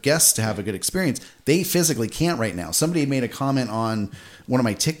their guests to have a good experience. They physically can't right now. Somebody made a comment on one of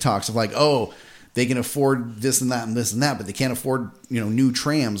my TikToks of like, oh, they can afford this and that and this and that, but they can't afford, new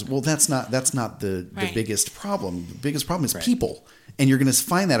trams. Well, that's not the biggest problem. The biggest problem is people. And you're going to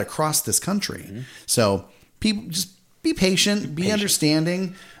find that across this country. So people just be patient, be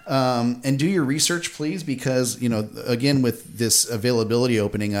understanding. And do your research, please, because, again, with this availability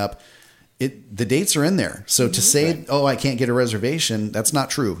opening up, the dates are in there. So to say, I can't get a reservation, that's not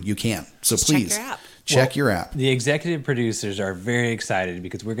true. You can. So just please check your app. The executive producers are very excited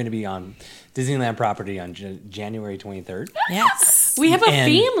because we're going to be on Disneyland property on January 23rd. Yes. We have a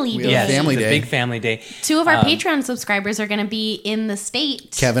family day. Yes, family day. Big family day. 2 of our Patreon subscribers are going to be in the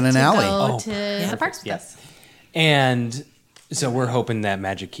state. Kevin and Allie. Go to the parks with us. And so we're hoping that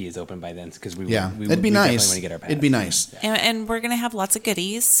Magic Key is open by then because we it'd be nice. Want to get our pass. It'd be nice. And we're going to have lots of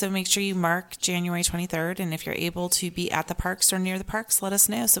goodies. So make sure you mark January 23rd. And if you're able to be at the parks or near the parks, let us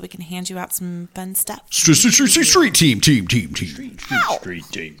know so we can hand you out some fun stuff. Street team. Street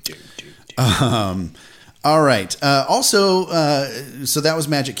team. All right. Also, so that was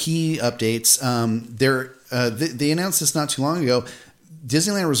Magic Key updates. They announced this not too long ago.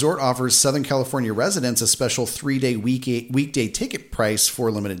 Disneyland Resort offers Southern California residents a special 3-day weekday ticket price for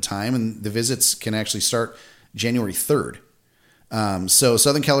a limited time, and the visits can actually start January 3rd. So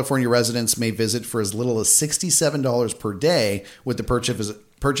Southern California residents may visit for as little as $67 per day with the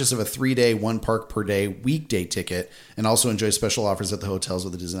purchase of a 3-day, 1 park per day weekday ticket, and also enjoy special offers at the hotels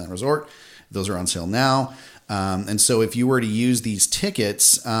of the Disneyland Resort. Those are on sale now. And so if you were to use these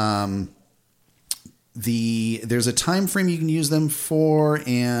tickets, there's a time frame you can use them for,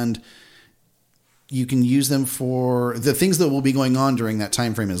 and you can use them for the things that will be going on during that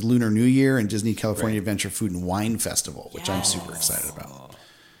time frame is Lunar New Year and Disney California Adventure Food and Wine Festival, which I'm super excited about.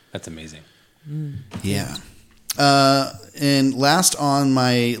 That's amazing. Yeah. And last on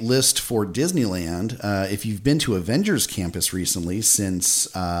my list for Disneyland, if you've been to Avengers Campus recently since,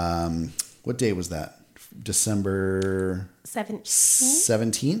 what day was that? December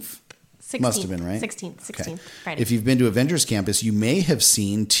 17th? 16th. Must have been, right? 16th, Okay. Friday. If you've been to Avengers Campus, you may have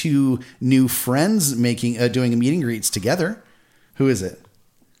seen two new friends doing a meet and greets together. Who is it?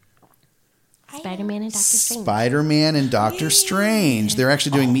 Spider-Man and Doctor Strange. Spider-Man and Doctor Strange. They're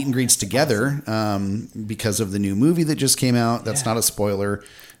actually doing meet and greets together because of the new movie that just came out. That's not a spoiler.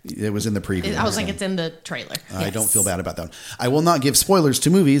 It was in the preview. I was like, it's in the trailer. I don't feel bad about that. I will not give spoilers to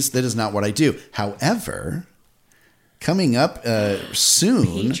movies. That is not what I do. However, coming up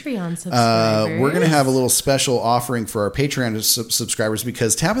soon, Patreon subscribers. we're going to have a little special offering for our Patreon subscribers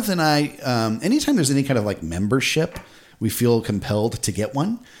because Tabitha and I, anytime there's any kind of like membership, we feel compelled to get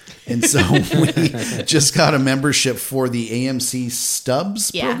one. And so we just got a membership for the AMC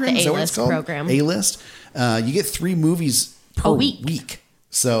Stubs program. The Is that what it's A-list called? program. A-list. You get 3 movies per week.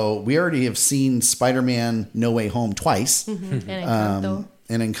 So we already have seen Spider-Man No Way Home twice. And Encanto.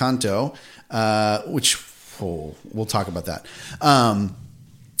 And Encanto, which we'll talk about that.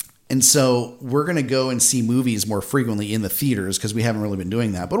 And so we're going to go and see movies more frequently in the theaters because we haven't really been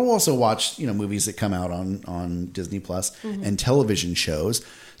doing that. But we'll also watch, movies that come out on Disney Plus and television shows.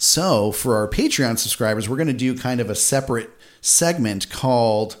 So for our Patreon subscribers, we're going to do kind of a separate segment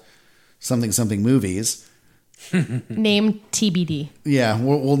called something movies. Name TBD. Yeah,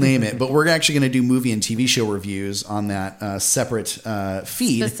 we'll name it. But we're actually going to do movie and TV show reviews on that separate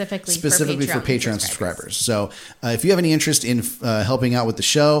feed. Specifically for Patreon subscribers. So if you have any interest in helping out with the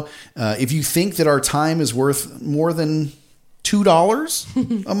show, if you think that our time is worth more than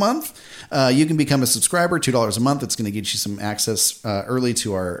 $2 a month, you can become a subscriber. $2 a month. It's going to get you some access early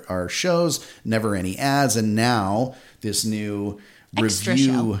to our shows, never any ads, and now this new Extra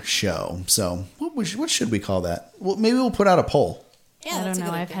review show. So what should we call that? Well, maybe we'll put out a poll. Yeah, I don't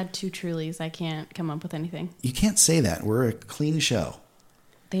know. I've had 2 Trulies. I can't come up with anything. You can't say that. We're a clean show.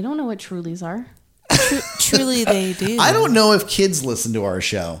 They don't know what Trulies are. Truly, they do. I don't know if kids listen to our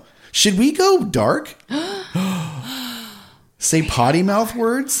show. Should we go dark? Say potty mouth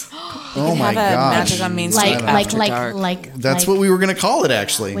words? Oh my gosh! Magic on Main Street after dark. Like that's what we were going to call it.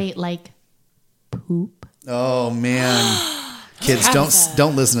 Actually, wait, like poop. Oh man. Kids,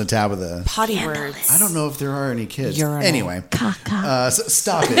 don't listen to Tabitha. Potty words. I don't know if there are any kids. Urinal. Anyway,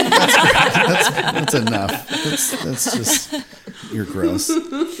 stop it. That's enough. That's just, you're gross.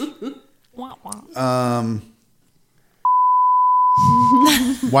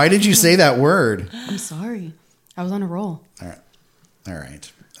 Why did you say that word? I'm sorry. I was on a roll. All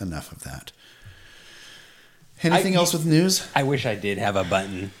right. Enough of that. Anything else with news? I wish I did have a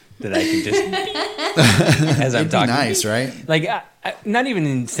button that I could just, as I'm talking. Nice, right? Like, not even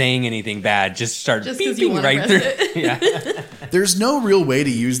in saying anything bad, just start beeping right through. Yeah. There's no real way to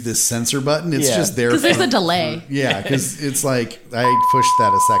use this censor button. It's just there. Because there's a delay. Yeah, because it's like I pushed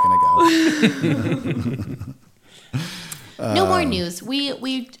that a second ago. No more news.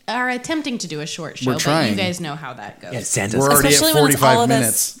 We are attempting to do a short show, but you guys know how that goes. Yeah, Santa's. We're already at 45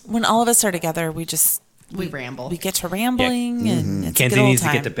 minutes. When all of us are together, we ramble. We get to rambling, and it's Kenzie a good needs old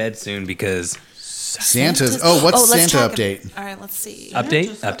to get time. to bed soon because Santa's. What's Santa update? All right, let's see.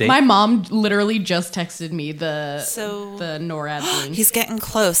 Update. My mom literally just texted me the NORAD link. He's getting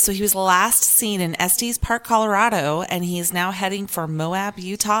close. So he was last seen in Estes Park, Colorado, and he's now heading for Moab,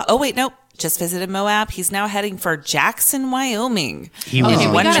 Utah. Oh wait, nope. Just visited Moab. He's now heading for Jackson, Wyoming. He was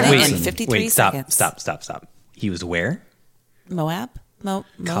 1 minute and 53 seconds. Stop. He was where? Moab?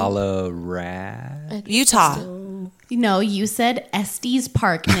 Colorado. Utah. No, you said Estes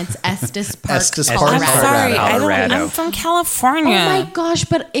Park, and it's Estes Park. Estes Park, I'm sorry. Colorado. I'm from California. Oh my gosh!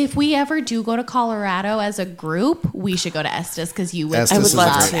 But if we ever do go to Colorado as a group, we should go to Estes because you would. Estes I would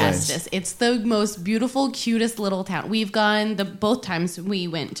love to. Estes. It's the most beautiful, cutest little town. We've gone both times we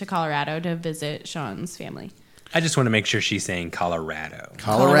went to Colorado to visit Sean's family. I just want to make sure she's saying Colorado.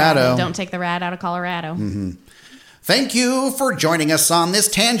 Colorado. Don't take the rat out of Colorado. Mm-hmm. Thank you for joining us on this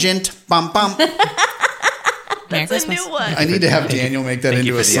tangent. Bum bum. That's a new one. I need to have Daniel make that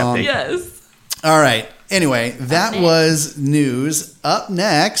into a song. Update. Yes. All right. Anyway, that was news. Up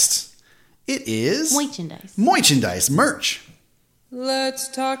next, it is Moichendice merch. Let's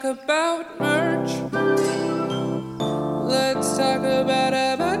talk about merch. Let's talk about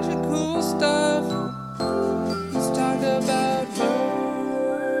a bunch of cool stuff. Let's talk about merch.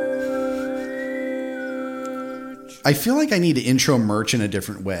 I feel like I need to intro merch in a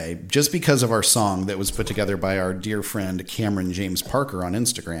different way, just because of our song that was put together by our dear friend Cameron James Parker on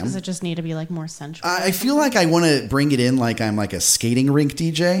Instagram. Does it just need to be like more sensual? I feel like I want to bring it in like I'm like a skating rink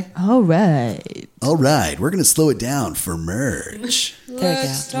DJ. All right. All right, we're going to slow it down for merch.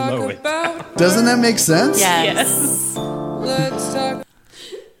 Let's talk about. Doesn't that make sense? Yes. Let's talk.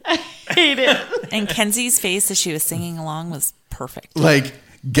 I hate it. And Kenzie's face as she was singing along was perfect. Like,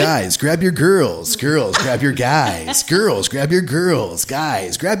 guys, grab your girls. Girls, grab your guys. Girls, grab your girls.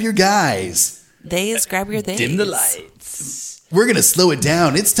 Guys, grab your guys. Theys, grab your theys. Dim the lights. We're going to slow it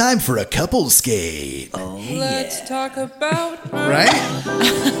down. It's time for a couple skate. Let's talk about. Right?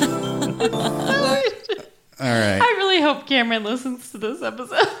 All right. I really hope Cameron listens to this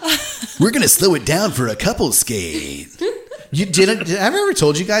episode. We're going to slow it down for a couple skate. Did I ever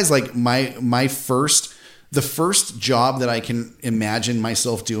told you guys, like, the first job that I can imagine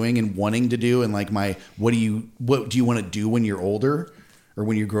myself doing and wanting to do, and like what do you want to do when you're older or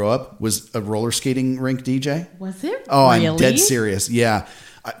when you grow up, was a roller skating rink DJ. Was it? Oh, really? I'm dead serious. Yeah.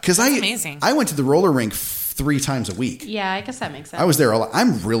 Because amazing. I went to the roller rink 3 times a week. Yeah, I guess that makes sense. I was there a lot.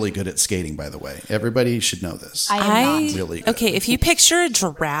 I'm really good at skating, by the way. Everybody should know this. I am not. Really good. Okay, if you picture a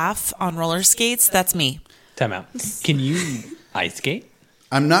giraffe on roller skates, that's me. Time out. Can you ice skate?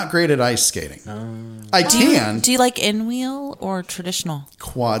 I'm not great at ice skating. I can. Do you like in-wheel or traditional?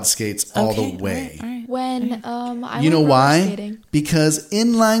 Quad skates all the way. All right. When I You know went roller why? skating. Because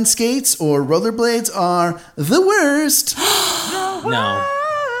inline skates or rollerblades are the worst. No.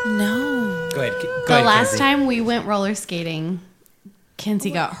 No. Go ahead. The last time we went roller skating,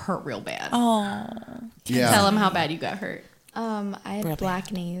 Kenzie got hurt real bad. Oh. Yeah. Tell him how bad you got hurt. I had Really?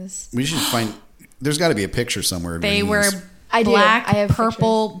 black knees. We should find. There's got to be a picture somewhere. Of They your were knees. I do. black, I have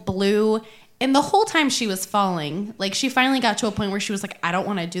purple, blue. And the whole time she was falling, like she finally got to a point where she was like, I don't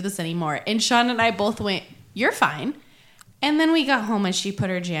want to do this anymore. And Sean and I both went, you're fine. And then we got home and she put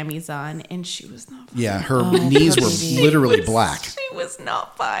her jammies on and she was not fine. Yeah, her knees were literally black. She was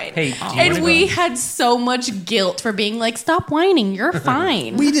not fine. Hey, do you and wanna we go? had so much guilt for being like, stop whining. You're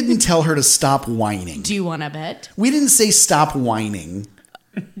fine. We didn't tell her to stop whining. Do you want to bet? We didn't say stop whining.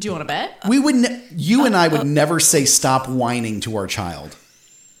 Do you want to bet? We would. You and I would never say stop whining to our child.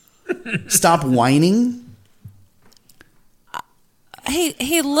 Stop whining.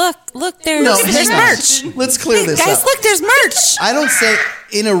 Hey, look, there's No, there's hang on. merch. Let's clear this Guys, up. look, there's merch. I don't say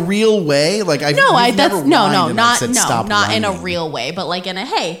in a real way. Like I've No, we've never whined and I said, stop not in a whining. real way, but like in a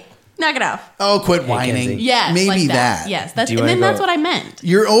hey, knock it off. Oh, quit whining. Kenzie. Yes, maybe like that. Yes, that's Do you and wanna then go- that's what I meant.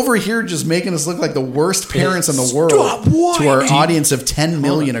 You're over here just making us look like the worst parents in the world Stop to our whining. audience of 10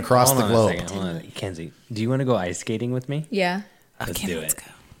 million across the globe. Hold on. Kenzie, do you want to go ice skating with me? Yeah, Let's Okay, do let's it. go.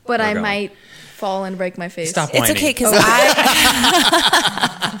 but We're I going. might fall and break my face. Stop It's whining. okay because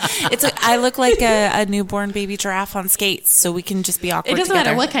I look like a newborn baby giraffe on skates, so we can just be awkward. It doesn't together.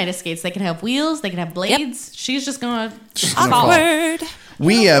 matter what kind of skates. They can have wheels. They can have blades. She's just gonna. Awkward.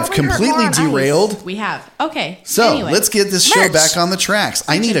 We have probably hurt more completely on ice. derailed. We have okay. So anyway. let's get this show Merch. back on the tracks.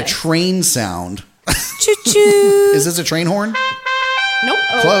 I need a Merchandise. train sound. Choo choo. Is this a train horn? Nope.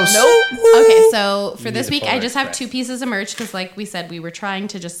 Close. Okay, so for this need week, a I just have Polaroid 2 pieces of merch because, like we said, we were trying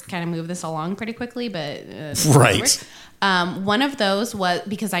to just kind of move this along pretty quickly, but it Right. didn't work. One of those was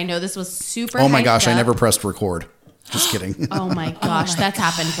because I know this was super. Oh my hyped gosh, I up. never pressed record. Just kidding. Oh my gosh, that's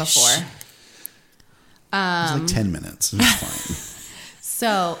happened before. It was like 10 minutes. It was fine.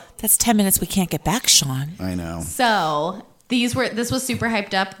 So That's 10 minutes we can't get back, Sean. I know. this was super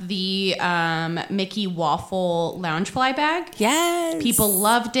hyped up. The Mickey Waffle Loungefly bag. Yes. People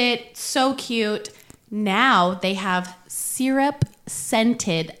loved it. So cute. Now they have syrup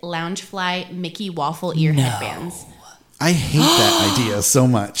scented Loungefly Mickey Waffle ear headbands. I hate that idea so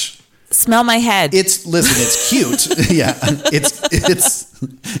much. Smell my head. It's cute. Yeah,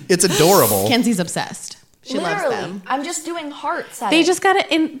 it's adorable. Kenzie's obsessed. She loves Literally, them. I'm just doing hearts. At They it. just got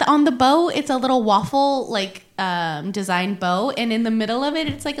it on the bow. It's a little waffle like design bow, and in the middle of it,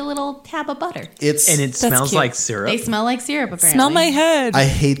 it's like a little tab of butter. And it smells cute. like syrup. They smell like syrup. Apparently, Smell my head. I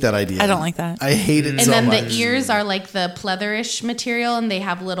hate that idea. I don't like that. I hate it And so then much. the ears are like the pleatherish material, and they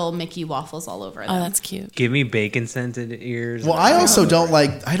have little Mickey waffles all over them. Oh, that's cute. Give me bacon scented ears. Well, I also don't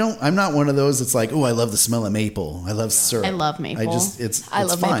like. I'm not one of those that's like, oh, I love the smell of maple. I love syrup. I love maple. I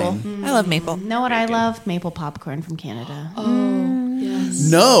love maple. fine. I love maple. Know what I love? Maple popcorn from Canada. Yes.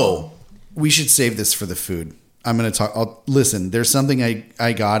 No, we should save this for the food. I'm going to talk. Listen, there's something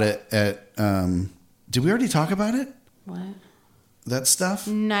I got at. Did we already talk about it? What? That stuff?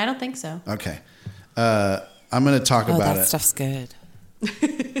 No, I don't think so. Okay. I'm going to talk Oh, about that it. stuff's good.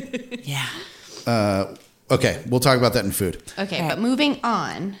 Yeah. Okay, we'll talk about that in food. Okay, but moving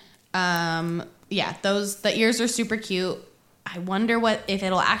on. The ears are super cute. I wonder if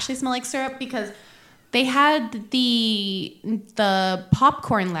it'll actually smell like syrup because They had the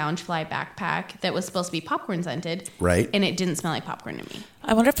popcorn Loungefly backpack that was supposed to be popcorn scented. Right. And it didn't smell like popcorn to me.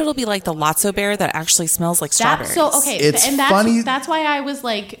 I wonder if it'll be like the Lotso Bear that actually smells like strawberries. It's and that's funny. That's why I was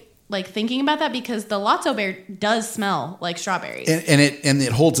like thinking about that, because the Lotso Bear does smell like strawberries. And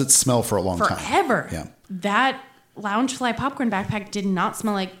it holds its smell for a long time. Forever. Yeah. That Loungefly popcorn backpack did not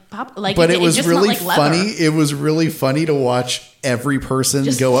smell like But it was just really smelled like leather. funny. It was really funny to watch every person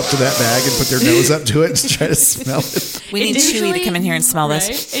go up to that bag and put their nose up to it and try to smell it. We need Chewy to come in here and smell this.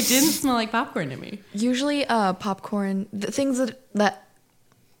 Right? It didn't smell like popcorn to me. Usually, popcorn, the things that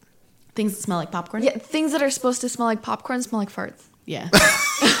smell like popcorn. Yeah, things that are supposed to smell like popcorn smell like farts. Yeah.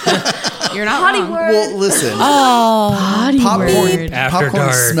 You're not Potty wrong. word. Well, listen. Potty word. After Popcorn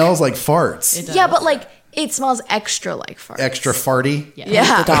dark. smells like farts. It does. Yeah, but like it smells extra like farts. Extra farty.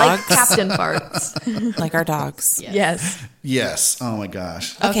 Yeah, The like dogs. Captain Farts. Like our dogs. Yes. Yes. Oh my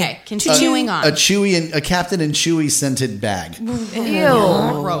gosh. Okay, continuing on. A Captain and Chewy scented bag.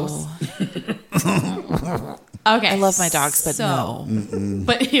 Ew. Gross. Okay. I love my dogs, but so, no.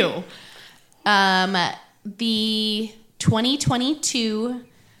 But ew. The 2022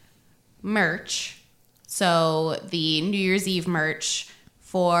 merch, so the New Year's Eve merch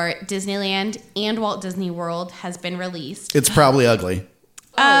for Disneyland and Walt Disney World has been released. It's probably ugly.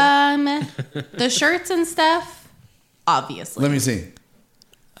 The shirts and stuff, obviously. Let me see.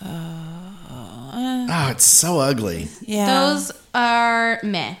 Oh, it's so ugly. Yeah. Those are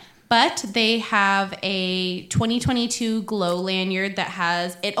meh. But they have a 2022 glow lanyard that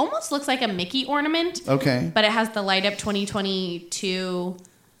has, it almost looks like a Mickey ornament. Okay. But it has the light up 2022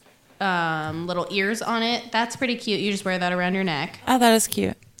 little ears on it. That's pretty cute. You just wear that around your neck. Oh, that is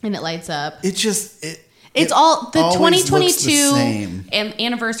cute. And it lights up. It's all, the always 2022 looks the same. and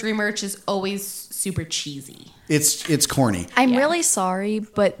anniversary merch is always super cheesy. It's corny. I'm really sorry,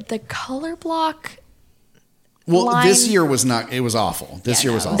 but the color block. Well, line- this year was not. It was awful. This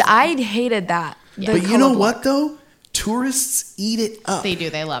year was awful. I hated that. The But you color know block. what though? Tourists eat it up. They do.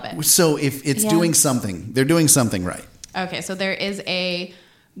 They love it. So if it's doing something, they're doing something right. Okay, so there is a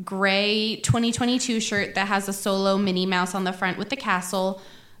gray 2022 shirt that has a solo Minnie Mouse on the front with the castle.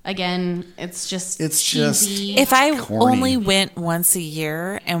 Again, it's just cheesy. If I corny. only went once a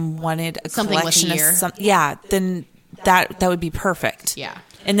year and wanted a Something with a collection year. of something, then that would be perfect. Yeah.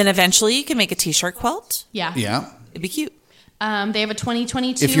 And then eventually you can make a t-shirt quilt. Yeah. Yeah. It'd be cute. They have a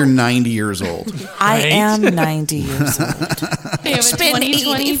 2022. If you're 90 years old. I am 90 years old. They have It's a been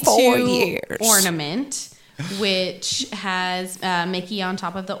 84 2022 years. ornament, which has Mickey on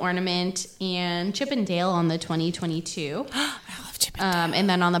top of the ornament and Chip and Dale on the 2022. I love Chip and Dale. And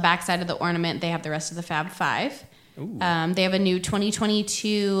then on the back side of the ornament, they have the rest of the Fab Five. They have a new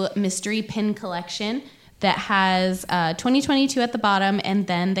 2022 mystery pin collection that has 2022 at the bottom and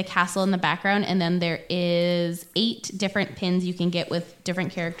then the castle in the background. And then there is 8 different pins you can get with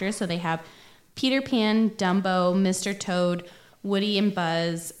different characters. So they have Peter Pan, Dumbo, Mr. Toad, Woody and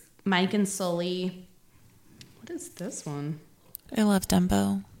Buzz, Mike and Sully. What is this one? I love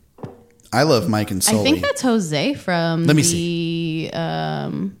Dumbo. I love Mike and Sully. I think that's Jose from Let me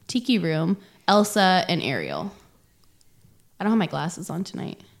the Tiki Room, Elsa and Ariel. I don't have my glasses on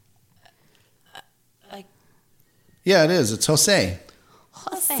tonight. Yeah, it is. It's Jose.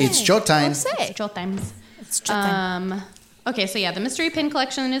 It's showtime. It's showtime. It's showtime. Okay, so yeah, the mystery pin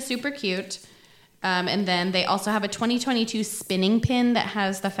collection is super cute. And then they also have a 2022 spinning pin that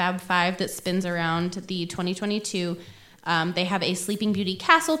has the Fab Five that spins around the 2022. They have a Sleeping Beauty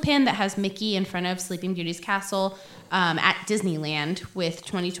castle pin that has Mickey in front of Sleeping Beauty's castle at Disneyland with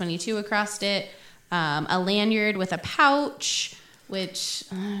 2022 across it. A lanyard with a pouch, which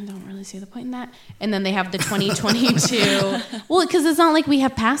I don't really see the point in that. And then they have the 2022. Well, because it's not like we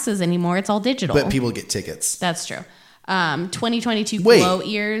have passes anymore. It's all digital. But people get tickets. That's true. 2022 Wait. glow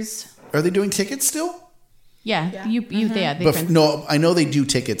ears. Are they doing tickets still? Yeah. You they But print- no, I know they do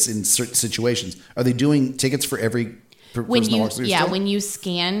tickets in certain situations. Are they doing tickets for every person when that you walks through still? when you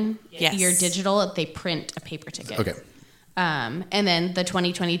scan Yes. your digital, they print a paper ticket. Okay. And then the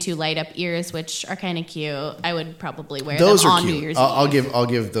 2022 light up ears, which are kind of cute. I would probably wear Those them are on New cute. Year's I'll Eve.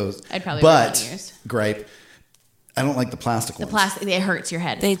 give those. I'd probably wear them on New But Year's. gripe, I don't like the plastic The ones. plastic, it hurts your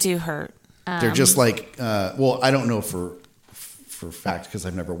head. They do hurt. They're just like well, I don't know for fact because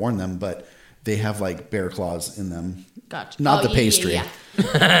I've never worn them, but they have like bear claws in them. Gotcha. Not Oh, the pastry, yeah.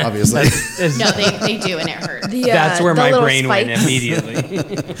 obviously. No, they do, and it hurts. That's where the my little brain went spikes. immediately.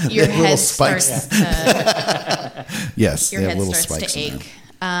 Your little head spikes. starts to Yes, your they have head little starts spikes to in ache.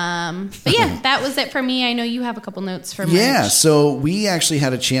 there. But yeah, that was it for me. I know you have a couple notes for Yeah, merch. so we actually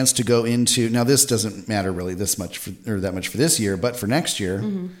had a chance to go into. Now, this doesn't matter really that much for this year, but for next year,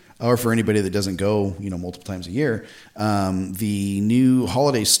 or for anybody that doesn't go, multiple times a year, the new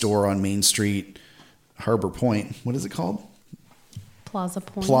holiday store on Main Street, Harbor Point. What is it called? Plaza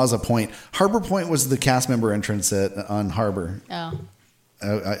Point. Plaza Point. Harbor Point was the cast member entrance on Harbor. Oh.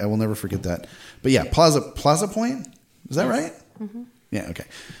 I will never forget that. But yeah, Plaza Point. Is that right? Mm-hmm. Yeah. Okay.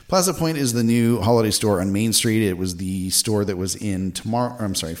 Plaza Point is the new holiday store on Main Street. It was the store that was in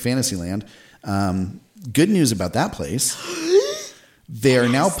Fantasyland. Good news about that place. They are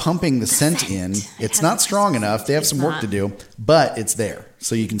now pumping the scent in. It's not strong enough. They have some work to do, but it's there.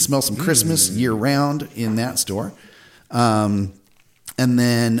 So you can smell some Christmas year round in that store. And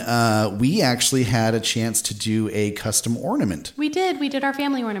then we actually had a chance to do a custom ornament. We did. We did our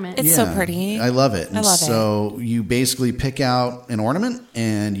family ornament. It's so pretty. I love it. I love it. So you basically pick out an ornament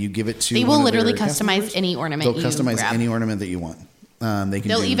and you give it to. They will one of literally their cast customize members. any ornament. They'll customize any ornament that you want.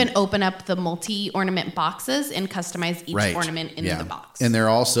 They'll even open up the multi-ornament boxes and customize each ornament in the box. And they're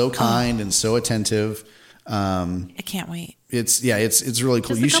all so kind and so attentive. I can't wait. It's really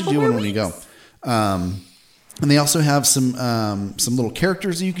cool. You should do one when you go. And they also have some little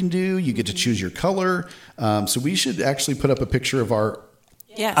characters you can do. You get to choose your color. So we should actually put up a picture of our.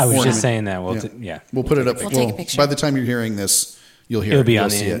 Yes. I was just saying that. We'll put it up. We'll take a picture. By the time you're hearing this, you'll hear It'll be you'll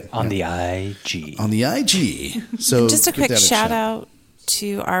on see the it. on the IG. On the IG. So Just a give quick that shout out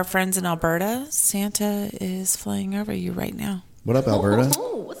to our friends in Alberta. Santa is flying over you right now. What up, Alberta?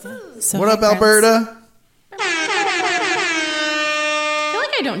 What's up? So what up, friends. Alberta? I feel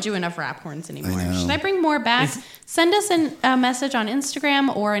like I don't do enough rap horns anymore. Should I bring more back? Send us a message on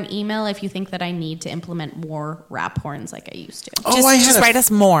Instagram or an email if you think that I need to implement more rap horns like I used to. Just write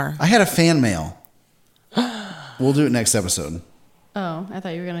us more. I had a fan mail. We'll do it next episode. Oh, I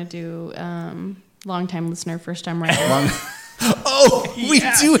thought you were going to do long-time listener, first-time writer. We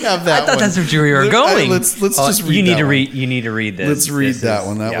do have that. I thought that's where you were going. Let's just read. You need that to one. read. You need to read this. Let's read This that is-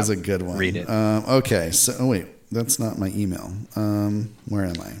 one. That yeah. was a good one. Read it. Okay. So, wait, that's not my email. Where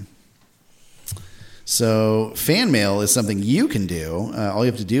am I? So, fan mail is something you can do. All you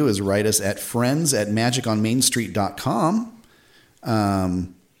have to do is write us at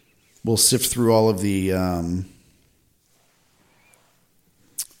friends@magiconmainstreet.com. We'll sift through all of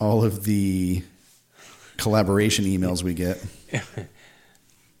the collaboration emails we get.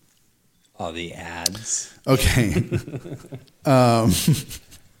 All the ads. Okay.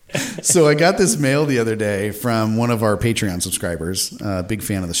 So I got this mail the other day from one of our Patreon subscribers, big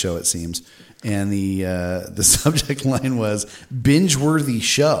fan of the show, it seems. And the subject line was binge-worthy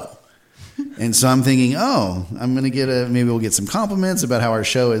show. And so I'm thinking, I'm going to maybe we'll get some compliments about how our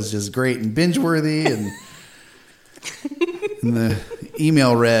show is just great and binge-worthy. And the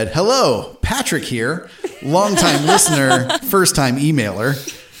email read, "Hello, Patrick here, longtime listener, first-time emailer.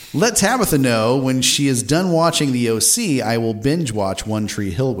 Let Tabitha know when she is done watching the OC, I will binge watch One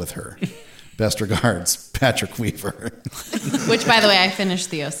Tree Hill with her. Best regards, Patrick Weaver." Which, by the way, I finished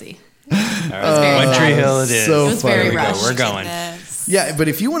the OC. All right. One Tree Hill it is. So It was very funny. rushed. We're going. Yeah, but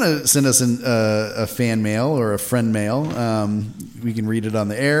if you want to send us a fan mail or a friend mail, we can read it on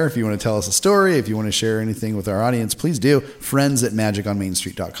the air. If you want to tell us a story, if you want to share anything with our audience, please do.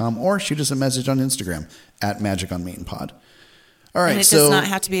 friends@magiconmainstreet.com or shoot us a message on Instagram @magiconmainpod. All right, And it so does not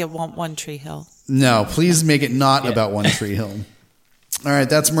have to be a One Tree Hill. no, please make it not about One Tree Hill. All right,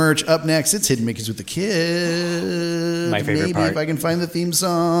 that's merch. Up next, it's Hidden Mickeys with the Kid. My favorite Maybe part. if I can find the theme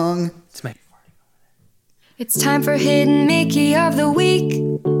song. It's my It's time for Hidden Mickey of the Week.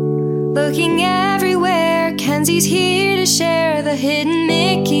 Looking everywhere, Kenzie's here to share the Hidden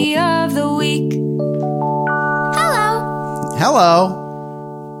Mickey of the Week. Hello.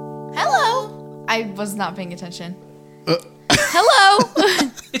 Hello. Hello. I was not paying attention. Hello.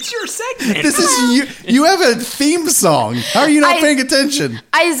 It's your segment. This is you. You have a theme song. How are you not paying attention?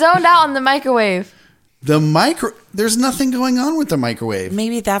 I zoned out on the microwave. There's nothing going on with the microwave.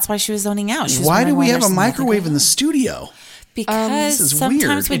 Maybe that's why she was zoning out. She was Why do wondering we have there's a nothing microwave going in the on. studio? Because This is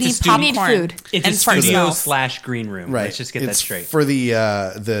sometimes weird. we It's need a popcorn. studio- food. It's a and fart studio smells. / green room. Right. Let's just get it's that straight. For the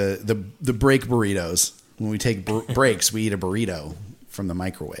break burritos. When we take breaks, we eat a burrito from the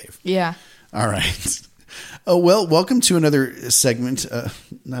microwave. Yeah. All right. Oh, well, welcome to another segment,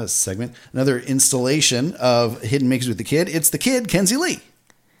 not a segment, another installation of Hidden Mickeys with the Kid. It's the Kid, Kenzie Lee.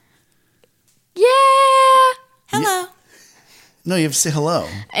 Yeah. Hello. No, you have to say hello.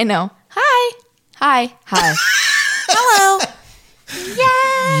 I know. Hi. Hi. Hi. Hello.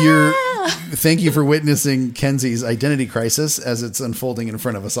 Thank you for witnessing Kenzie's identity crisis as it's unfolding in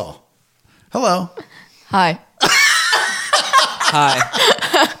front of us all. Hello. Hi. Hi.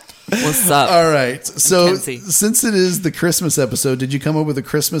 What's up? All right. So Kenzie. since it is the Christmas episode, did you come up with a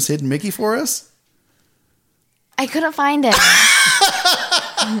Christmas Hidden Mickey for us? I couldn't find it.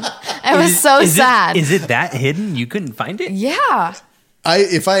 It was so sad. Is it that hidden? You couldn't find it? Yeah.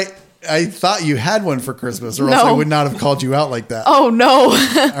 I thought you had one for Christmas, or else I would not have called you out like that. Oh, no.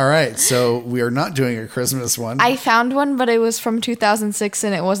 All right, so we are not doing a Christmas one. I found one, but it was from 2006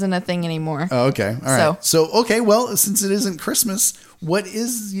 and it wasn't a thing anymore. Oh, okay. All right. So, okay, well, since it isn't Christmas, what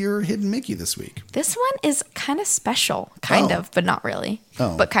is your hidden Mickey this week? This one is kind of special. Kind of, but not really.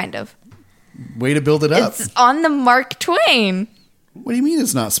 Oh. But kind of. Way to build it up. It's on the Mark Twain. What do you mean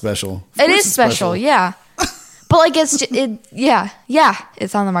it's not special? It is special, yeah. But like it's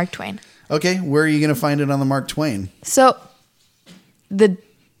it's on the Mark Twain. Okay, where are you going to find it on the Mark Twain? So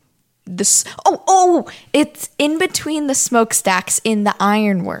it's in between the smokestacks in the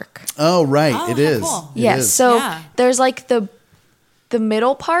ironwork. Oh, right, it is. Cool. It is. There's like the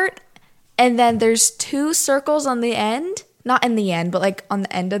middle part, and then there's 2 circles on the end, not in the end, but like on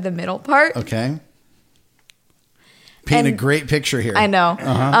the end of the middle part. Okay. Paint a great picture here. I know.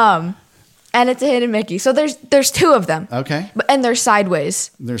 Uh-huh. And it's a hidden Mickey. So there's 2 of them. Okay. And they're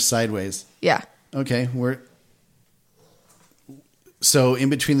sideways. They're sideways. Yeah. Okay. So in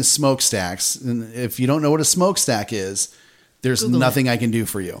between the smokestacks, and if you don't know what a smokestack is, there's Google nothing I can do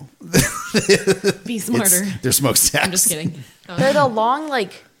for you. Be smarter. They're smokestacks. I'm just kidding. They're the long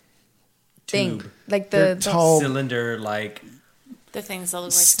thing. Tube. Like They're the tall cylinder like The things that look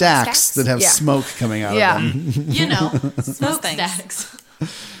like stacks that have smoke coming out of them. You know, smokestacks.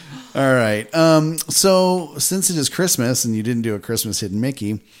 All right. So since it is Christmas and you didn't do a Christmas hidden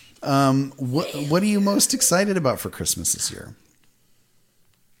Mickey, what are you most excited about for Christmas this year?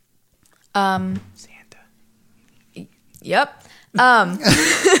 Santa. Yep.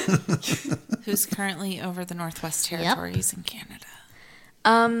 Who's currently over the Northwest Territories in Canada.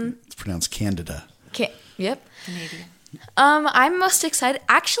 It's pronounced Candida. Yep. Canadian. I'm most excited.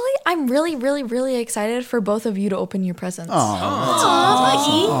 Actually, I'm really, really, really excited for both of you to open your presents.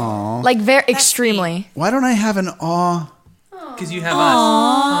 Aww. Like very extremely. Why don't I have an aw? Because you have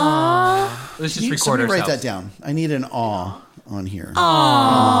us. Let's just record Somebody ourselves. write that down. I need an aw on here.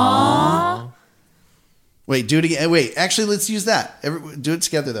 Aww. Wait, do it again. Wait, actually, let's use that. Do it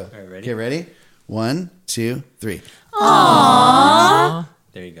together, though. All right, ready? Okay, ready? 1, 2, 3. Aww.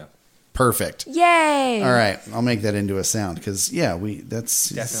 There you go. Perfect. Yay. All right, I'll make that into a sound because that's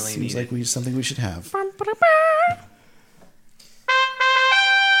Definitely seems like something we should have.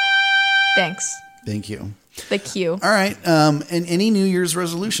 Thanks. Thank you. The cue. All right, and any New Year's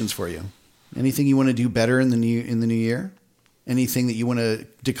resolutions for you? Anything you want to do better in the new year? Anything that you want to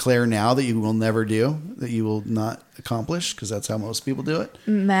declare now that you will never do, that you will not accomplish, because that's how most people do it?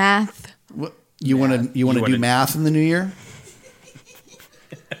 Math. What, you want to do math in the new year?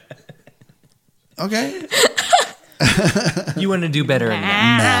 Okay. You want to do better in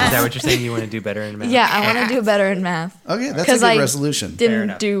math. Is that what you're saying? You want to do better in math? Yeah, I want to do better in math. Okay, that's a good resolution.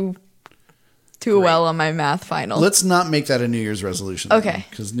 Didn't do too well on my math final. Let's not make that a New Year's resolution. Okay.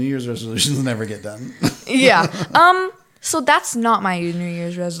 Because New Year's resolutions never get done. Yeah. So that's not my New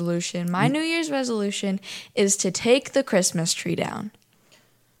Year's resolution. My New Year's resolution is to take the Christmas tree down.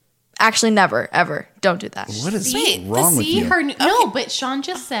 Actually, never, ever. Don't do that. What is wrong with you? No, but Sean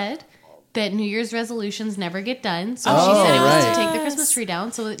just said that New Year's resolutions never get done. So she said it was to take the Christmas tree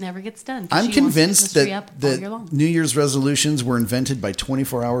down so it never gets done. I'm She wants the convinced Christmas tree up all year that long. New Year's resolutions were invented by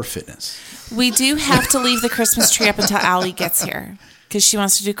 24-hour fitness. We do have to leave the Christmas tree up until Allie gets here because she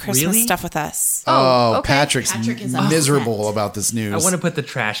wants to do Christmas Really? stuff with us. Oh, okay. Patrick's Patrick is miserable about this news. I want to put the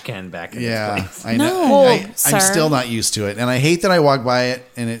trash can back in its place. I know. No, sir. I'm still not used to it, and I hate that I walk by it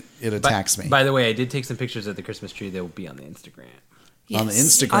and it attacks me. By the way, I did take some pictures of the Christmas tree. They will be on the Instagram. On the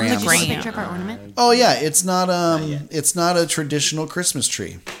Instagram. On the A gram. picture of our ornament. Oh yeah, it's not a traditional Christmas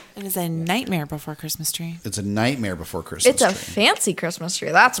tree. It is a nightmare before Christmas tree. It's a nightmare before Christmas. It's a tree. fancy Christmas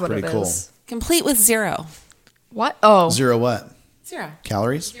tree. That's what Pretty it cool. is. Complete with 0. What? Oh. 0 what? 0.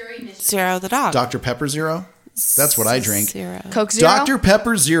 Calories? 0 the dog. Dr. Pepper 0? That's what I drink. 0. Coke Zero? Dr.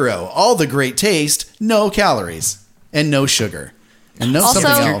 Pepper 0. All the great taste, no calories, and no sugar. And no something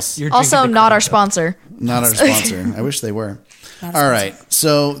else. You're Also, drinking the not our Coke. sponsor. Not our sponsor. I wish they were. All right.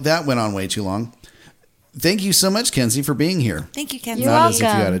 So that went on way too long. Thank you so much, Kenzie, for being here. Thank you, Kenzie. You're Not as if you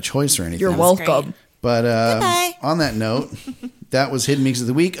welcome. had a choice or anything. You're welcome. But Goodbye. on that note, that was Hidden Mix of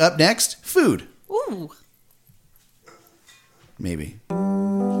the Week. Up next, food. Ooh. Maybe.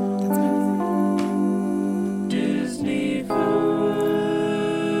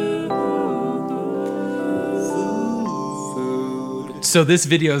 So this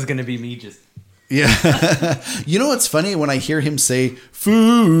video is going to be me just... Yeah. You know what's funny? When I hear him say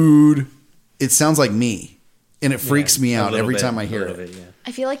food, it sounds like me. And it freaks me out every time I hear it.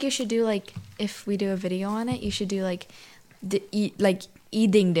 I feel like you should do if we do a video on it, you should do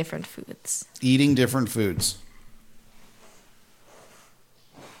eating different foods. Eating different foods.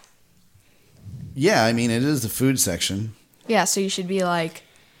 Yeah, I mean, it is the food section. Yeah, so you should be like,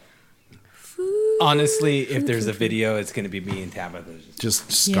 Honestly, if there's a video, it's going to be me and Tabitha. Just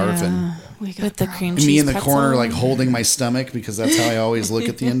scarfing. With the cream And cheese me in the pretzel. corner, like holding my stomach, because that's how I always look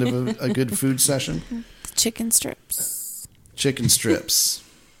at the end of a good food session. Chicken strips. Chicken strips.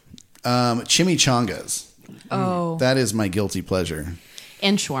 Chimichangas. oh. That is my guilty pleasure.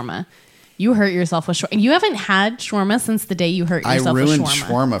 And shawarma. You hurt yourself with shawarma. You haven't had shawarma since the day you hurt I yourself ruined with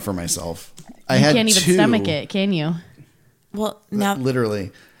shawarma. shawarma for myself. I You had can't even 2. stomach it, can you? Well, now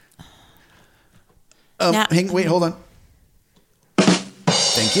Literally. Now- Wait, hold on.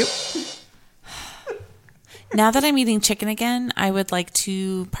 Thank you. now that I'm eating chicken again, I would like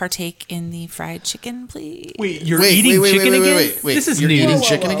to partake in the fried chicken, please. Wait, you're Wait, eating wait, chicken wait, again? wait. This is You're new. eating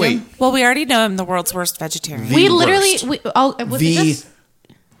chicken again? Wait, Well, we already know I'm the world's worst vegetarian. The We literally, worst. was it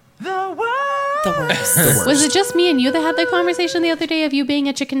the worst. Was it just me and you that had the conversation the other day of you being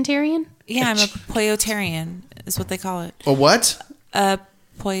a chickentarian? Yeah, I'm a poyotarian, is what they call it. A what? A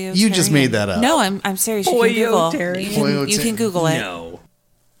poyotarian. You just made that up. No, I'm serious. You can Google. You can Google it. No.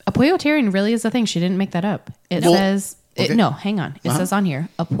 A poyotarian really is a thing. She didn't make that up. It Well, says, okay. no, hang on. It says on here,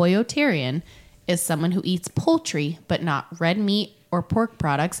 a poyotarian is someone who eats poultry, but not red meat or pork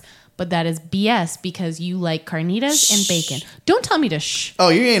products. But that is BS because you like carnitas and bacon. Don't tell me to shh. Oh,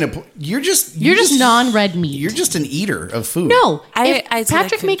 you ain't a. You're just non-red meat. You're just an eater of food. No, I if do like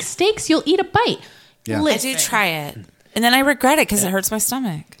Patrick food. makes steaks, you'll eat a bite. Yeah. I do try it. And then I regret it because it hurts my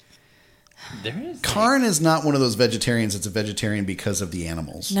stomach. There is. Karn is not one of those vegetarians that's a vegetarian because of the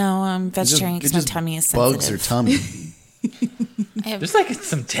animals. No, I'm It just- vegetarian it because my just tummy is bugs sensitive. her tummy. There's like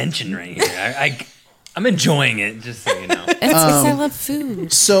some tension right here. I'm enjoying it, just so you know. It's because I love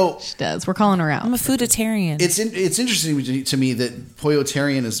food. So She does. We're calling her out. I'm a fooditarian. it's interesting to me that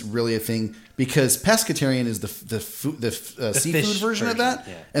poyotarian is really a thing because pescatarian is the seafood fish version of version, that,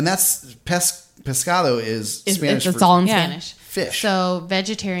 yeah. and that's pescado is Spanish. It's for all in Yeah. Spanish. fish. So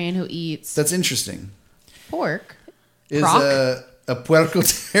vegetarian who eats That's interesting. pork. Is Croc? a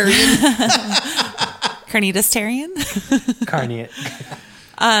puercotarian? Carnitas-tarian. Carnitas.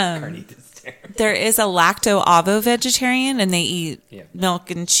 There is a lacto-ovo-vegetarian, and they eat Yeah.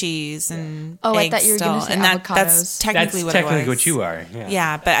 milk and cheese and Oh, I eggs thought you were still. gonna say and that's avocados. technically That's what it technically was. what you are. Yeah.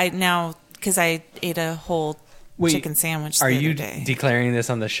 Yeah, but I now because I ate a whole Wait, chicken sandwich. Are the you other day. declaring this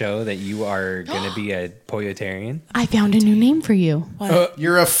on the show that you are going to be a poyotarian? I found a new name for you.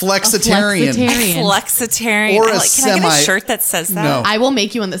 You're a flexitarian. Flexitarian. Flexitarian? Or a Can I get semi- a shirt that says that? No. I will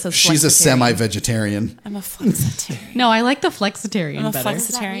make you one that says She's a flexitarian. semi-vegetarian. I'm a flexitarian. No, I like the flexitarian I'm a better.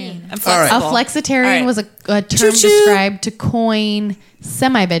 flexitarian. I'm All right. flexible. A flexitarian All right. was a term Choo-choo. described to coin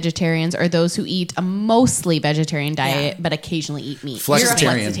semi-vegetarians or those who eat a mostly vegetarian diet but occasionally eat meat. You're a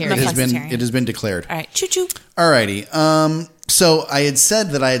Flexitarian. flexitarian. It has been declared. All right, choo choo. Alrighty. So I had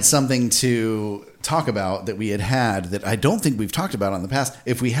said that I had something to talk about that we had that I don't think we've talked about on the past.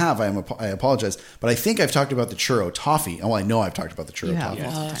 If we have, I apologize. But I think I've talked about the churro toffee. Oh, I know I've talked about the churro You have.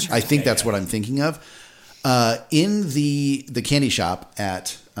 toffee. I think that's what I'm thinking of. In the candy shop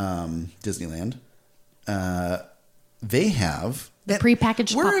at Disneyland, they have The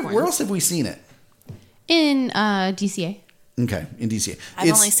prepackaged Where popcorns. else have we seen it? In DCA. Okay, in DC.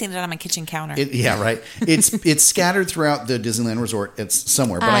 I've only seen it on my kitchen counter. Yeah, right. It's scattered throughout the Disneyland Resort. It's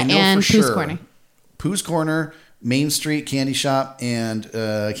somewhere, but I know and for Pooh's sure. Corner. Pooh's Corner, Main Street Candy Shop, and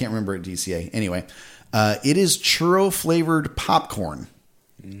I can't remember at DCA. Anyway, it is churro flavored popcorn.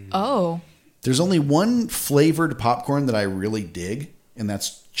 Oh. There's only one flavored popcorn that I really dig, and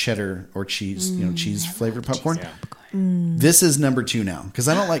that's cheddar or cheese. Cheese flavored popcorn. This is number 2 now because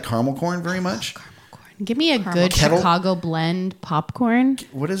I don't like caramel corn very much. Give me a good Kettle- Chicago blend popcorn.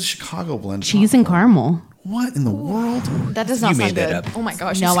 What is Chicago blend? Cheese and caramel. What in the world? That does not You sound made that good. up. Oh my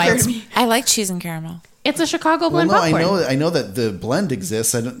gosh. No, you scared me. I like cheese and caramel. It's a Chicago Well, blend no, popcorn. I know that the blend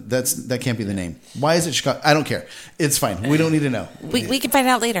exists. That can't be the name. Why is it Chicago? I don't care. It's fine. We don't need to know. We can find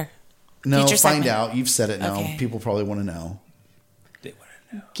out later. No, Future find segment. out. You've said it now. Okay. People probably want to know.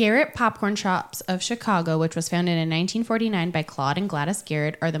 Garrett Popcorn Shops of Chicago, which was founded in 1949 by Claude and Gladys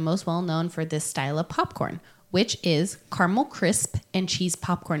Garrett, are the most well known for this style of popcorn, which is caramel crisp and cheese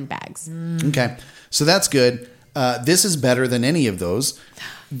popcorn bags. Okay, so that's good. This is better than any of those.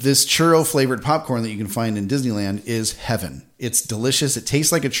 This churro flavored popcorn that you can find in Disneyland is heaven. It's delicious. It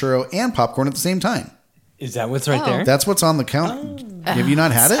tastes like a churro and popcorn at the same time. Is that what's right there? That's what's on the counter. Have you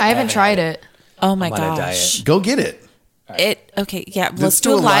not had it? I haven't tried it. Oh my I'm on a gosh. Go get it. Okay, yeah. Let's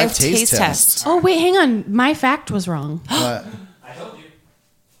do a live taste test. Oh, wait, hang on. My fact was wrong.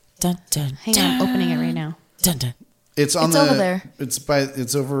 Dun dun. Hang on, I'm opening it right now. Dun dun. It's on It's over there.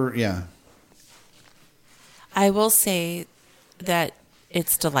 It's over. Yeah. I will say that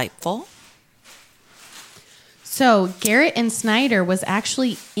it's delightful. So Garrett and Snyder was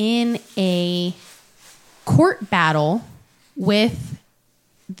actually in a court battle with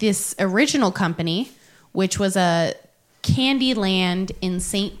this original company, which was a Candyland in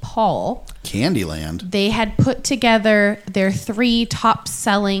St. Paul. Candyland. They had put together their two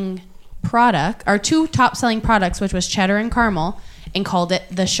top-selling products, which was cheddar and caramel, and called it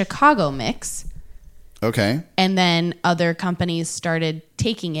the Chicago Mix. Okay. And then other companies started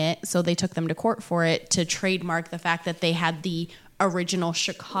taking it, so they took them to court for it to trademark the fact that they had the original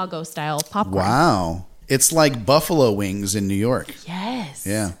Chicago-style popcorn. Wow. It's like buffalo wings in New York. Yes.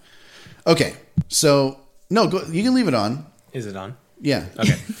 Yeah. Okay. So, no, you can leave it on. Is it on? Yeah.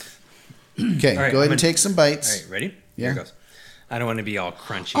 Okay. Okay. All right, go ahead I'm and take some bites. All right, ready? Yeah. Here it goes. I don't want to be all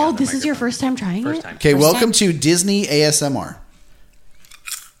crunchy. Oh, on the this is your microphone. first time trying First it? time. Okay, First welcome time. to Disney ASMR.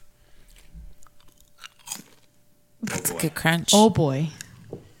 It's a good crunch. Oh, boy.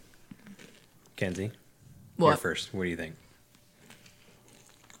 Kenzie, What? you're first. What do you think?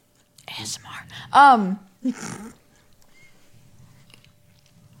 ASMR.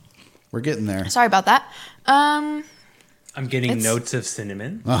 We're getting there. Sorry about that. I'm getting It's- notes of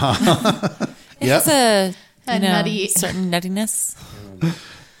cinnamon. It Yep. has a nutty- certain nuttiness.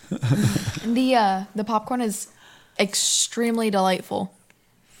 The popcorn is extremely delightful.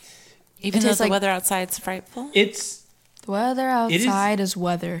 Even It though tastes the like- weather outside's frightful. It's The weather outside is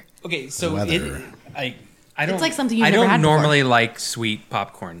weather. okay. So Weather. I don't. It's like something you've I never don't had before. normally like sweet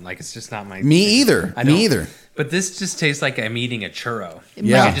popcorn. Like it's just not my. Me either. I don't. Me either. But this just tastes like I'm eating a churro.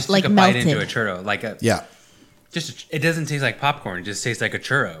 Yeah. Like I just Like took a bite melted. into a churro. Like a Yeah. it doesn't taste like popcorn. It just tastes like a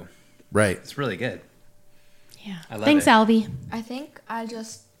churro. Right. It's really good. Yeah. I love Thanks, it. Alvy. I think I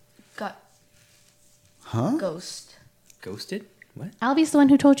just got Huh? ghost. Ghosted? What? Alvy's the one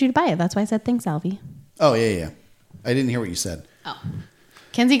who told you to buy it. That's why I said thanks, Alvy. Oh, yeah. I didn't hear what you said.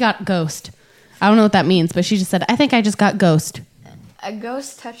 Kenzie got ghost. I don't know what that means, but she just said, I think I just got ghost. A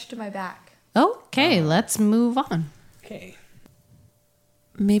ghost touched my back. Okay, let's move on. Okay.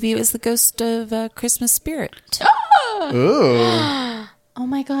 Maybe it was the ghost of Christmas spirit. Ooh. Oh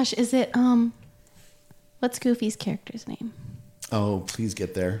my gosh, is it, what's Goofy's character's name? Oh, please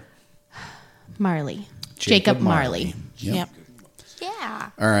get there. Marley. Jacob Marley. Yep. Yeah.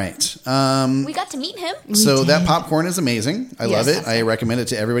 All right. We got to meet him. So that popcorn is amazing. I love Yes. it. I recommend it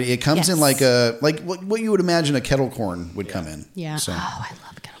to everybody. It comes in Yes. like what you would imagine a kettle corn would come in. Yeah. So, Oh, I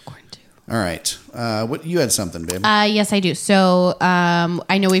love kettle corn too. all right. What you had something, babe? Yes, I do. So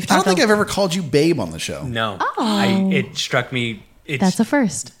I know we've I don't talked. think I've ever called you babe on the show. No. Oh. It struck me. That's a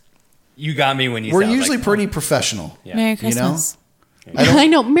first. You got me when you We're said. I was usually like, pretty professional. Yeah. Merry You know? Christmas. I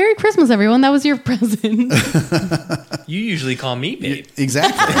know. Merry Christmas, everyone. That was your present. You usually call me babe.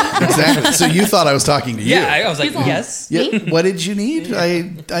 Exactly. Exactly. So you thought I was talking to you. Yeah, I was like, yes. Yeah. What did you need?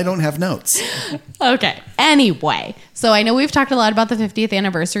 I don't have notes. Okay. Anyway, so I know we've talked a lot about the 50th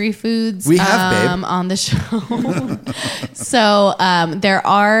anniversary foods. We have, babe. On the show. So there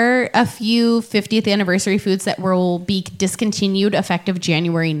are a few 50th anniversary foods that will be discontinued effective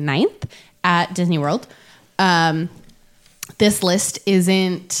January 9th at Disney World. This list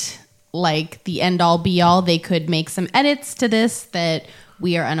isn't like the end all be all. They could make some edits to this that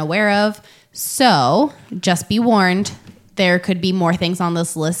we are unaware of. So just be warned. There could be more things on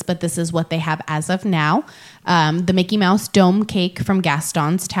this list, but this is what they have as of now. The Mickey Mouse Dome Cake from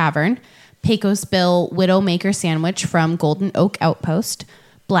Gaston's Tavern, Pecos Bill Widowmaker Sandwich from Golden Oak Outpost,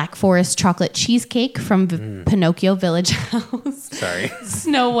 Black Forest Chocolate Cheesecake from Pinocchio Village House, Sorry.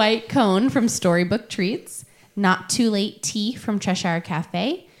 Snow White Cone from Storybook Treats, Not Too Late Tea from Cheshire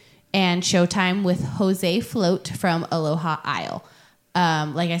Cafe, and Showtime with Jose Float from Aloha Isle.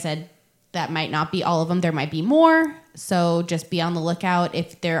 Like I said, that might not be all of them. There might be more. So just be on the lookout.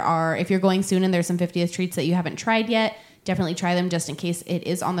 If you're going soon and there's some 50th treats that you haven't tried yet, definitely try them just in case it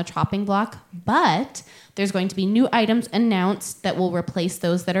is on the chopping block. But there's going to be new items announced that will replace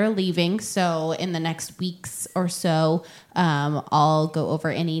those that are leaving. So in the next weeks or so, I'll go over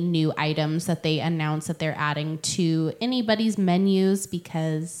any new items that they announce that they're adding to anybody's menus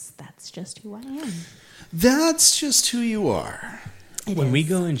because that's just who I am. That's just who you are. When we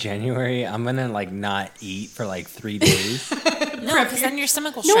go in January, I'm gonna like not eat for like 3 days. No, because then your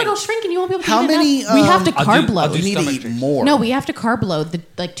stomach will No, shrink. it'll shrink and you won't be able to How eat many, enough. We have to I'll carb do- I'll load. do You need to stomach eat drinks. more. No, we have to carb load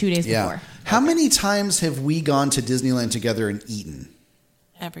like 2 days Yeah. before. How many times have we gone to Disneyland together and eaten?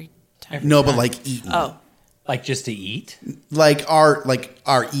 Every time. No, but like eaten. Oh. Like just to eat? Like our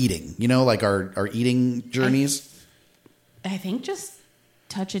eating, like our eating journeys. I think just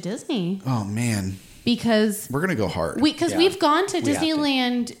Touch of Disney. Oh man, because we're gonna go hard. We've gone to We have to.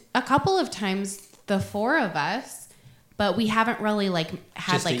 Disneyland a couple of times, the four of us, but we haven't really like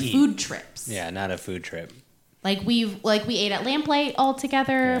had Just to like eat. food trips. Yeah, not a food trip. Like we ate at Lamplight all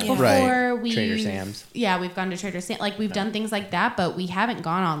together before. Right. We Trader Sam's. Yeah, we've gone to Trader Sam's. Like we've done things like that, but we haven't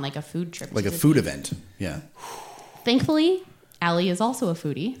gone on like a food trip. Like to a Disney. food event. Yeah. Thankfully, Allie is also a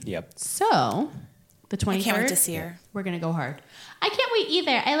foodie. Yep. So the 23rd, I can't wait to see her. We're gonna go hard. I can't wait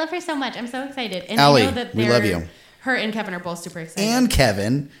either. I love her so much. I'm so excited. And Allie, I know that we love you. Her and Kevin are both super excited. And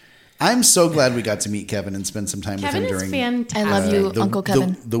Kevin. I'm so glad we got to meet Kevin and spend some time Kevin with him is during fantastic. I love you, Uncle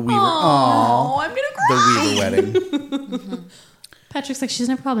Kevin. The Weaver. Oh, Aww. I'm gonna cry. The Weaver wedding. Patrick's like, she's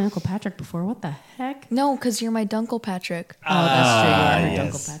never called me Uncle Patrick before. What the heck? No, because you're my Dunkle Patrick. Oh, that's true. Ah, You're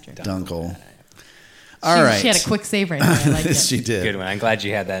yes. Uncle Patrick. Dunkle. All right. She had a quick save right there. I like it. She did. Good one. I'm glad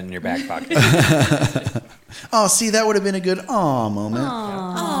you had that in your back pocket. Oh, see, that would have been a good aw moment.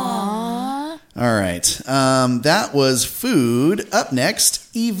 All right. That was food. Up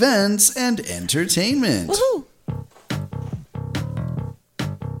next, events and entertainment. Woohoo!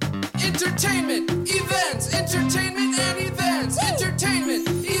 Entertainment, events, entertainment and events, entertainment,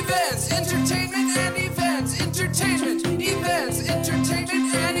 events, entertainment and events, entertainment, events,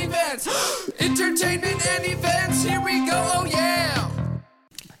 entertainment and events, entertainment and events. Here we go, oh yeah!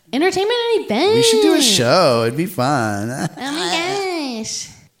 Entertainment and events. We should do a show. It'd be fun. Oh my gosh.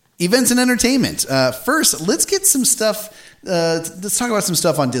 Events and entertainment. First, let's get some stuff. Let's talk about some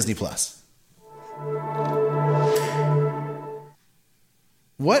stuff on Disney Plus.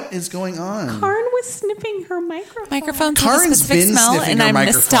 What is going on? Karn was sniffing her microphone. Microphones have a Karen's specific been smell, sniffing and her I'm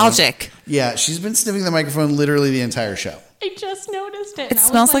microphone. nostalgic. Yeah, she's been sniffing the microphone literally the entire show. I just noticed it. It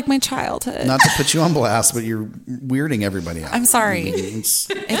smells like my childhood. Not to put you on blast, but you're weirding everybody out. I'm sorry. It's-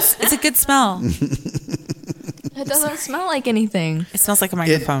 It's a good smell. It doesn't smell like anything. It smells like a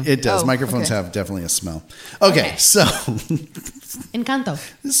microphone. It does. Oh, Microphones okay. have definitely a smell. Okay, so Encanto.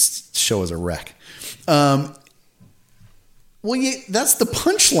 this show is a wreck. Well, yeah, that's the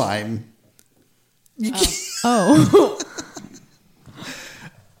punchline. You can't- Oh.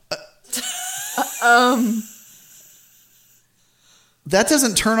 That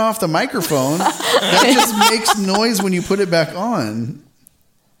doesn't turn off the microphone. That just makes noise when you put it back on.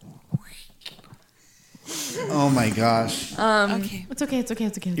 Oh my gosh. Okay. It's okay. It's okay.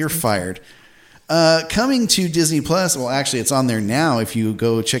 It's okay. You're fired. Coming to Disney Plus. Well, actually, it's on there now. If you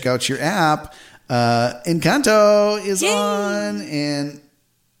go check out your app, Encanto is on. And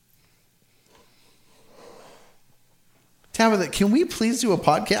Tabitha, can we please do a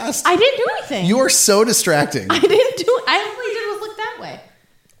podcast? I didn't do anything. You are so distracting. I didn't do it. I only did was look that way.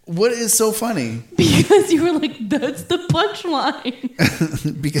 What is so funny? Because you were like, that's the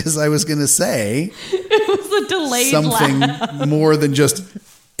punchline. Because I was going to say It was a delayed something laugh. more than just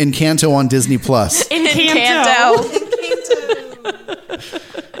Encanto on Disney Plus. Encanto.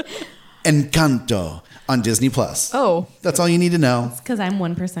 Encanto on Disney Plus. Oh. That's all you need to know. Because I'm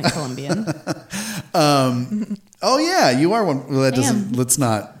 1% Colombian. Oh yeah, you are one. Well, that doesn't. Damn. Let's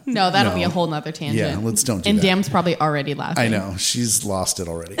not. No, that'll be a whole nother tangent. Yeah, let's don't do and that. Dam's probably already laughing. I know she's lost it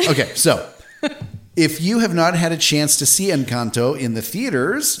already. Okay, so if you have not had a chance to see Encanto in the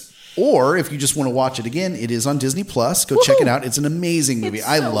theaters, or if you just want to watch it again, it is on Disney Plus. Go check it out. It's an amazing movie. It's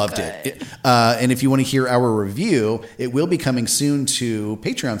I so loved good. it. And if you want to hear our review, it will be coming soon to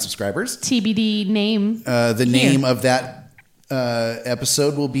Patreon subscribers. TBD name. The name of that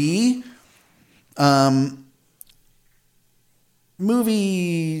episode will be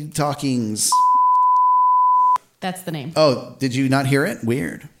Movie Talkings. That's the name. Oh, did you not hear it?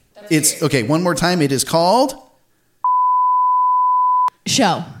 Weird. It's okay. One more time. It is called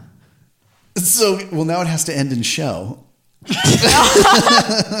Show. So. Well, now it has to end in show.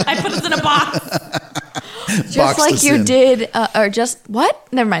 I put us in a box. Just Boxed like us you in. did, or just what?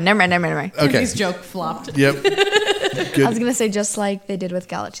 Never mind. Okay. Kirby's joke flopped. Yep. I was gonna say just like they did with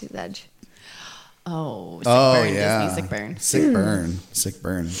Galaxy's Edge. Oh, sick Oh burn, yeah. Disney, sick burn. Sick burn. Sick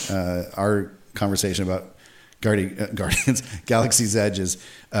burn. Our conversation about Guardians Galaxy's Edge is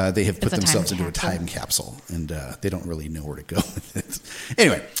they have put It's a time themselves into a capsule. time capsule and they don't really know where to go with it.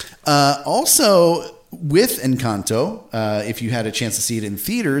 Anyway, also with Encanto, if you had a chance to see it in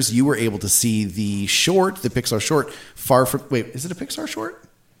theaters, you were able to see the Pixar short, Far From... Wait, is it a Pixar short?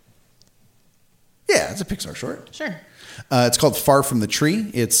 Yeah, it's a Pixar short. Sure. It's called Far From the Tree.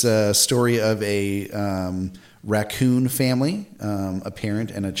 It's a story of a raccoon family, a parent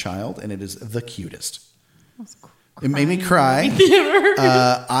and a child, and it is the cutest. It made me cry.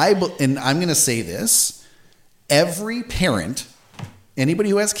 And I'm going to say this. Every parent, anybody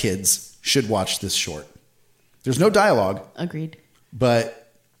who has kids, should watch this short. There's no dialogue, Agreed. but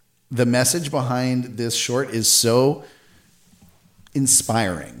the message behind this short is so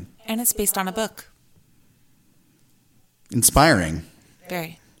inspiring. And it's based on a book. Inspiring.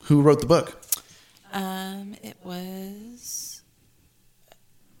 Very. Who wrote the book? It was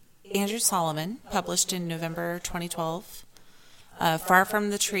Andrew Solomon, published in November 2012. Far from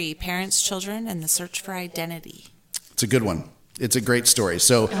the Tree, Parents, Children, and the Search for Identity. It's a good one. It's a great story.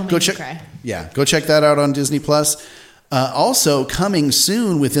 So It'll go make me check. cry. Yeah, go check that out on Disney Plus. Also coming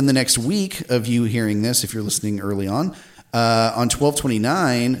soon, within the next week of you hearing this, if you're listening early on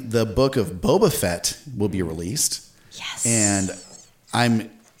 12/29, the book of Boba Fett will be released. Yes. And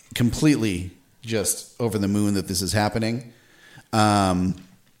I'm completely just over the moon that this is happening.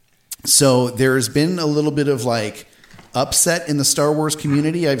 So there's been a little bit of like upset in the Star Wars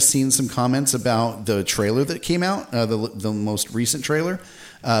community. I've seen some comments about the trailer that came out, the most recent trailer.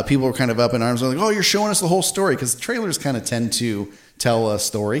 People were kind of up in arms, like, "Oh, you're showing us the whole story," because trailers kind of tend to tell a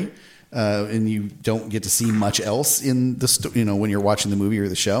story, and you don't get to see much else in the when you're watching the movie or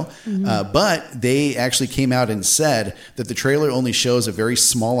the show. But they actually came out and said that the trailer only shows a very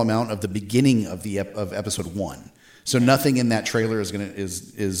small amount of the beginning of of episode 1. So nothing in that trailer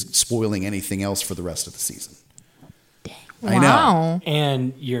is spoiling anything else for the rest of the season. I know.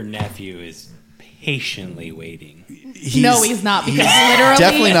 And your nephew is patiently waiting. No, he's not, because literally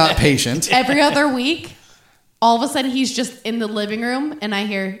definitely not patient. Every other week, all of a sudden he's just in the living room and I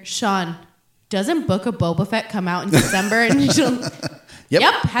hear, "Sean, doesn't Book of Boba Fett come out in December?" And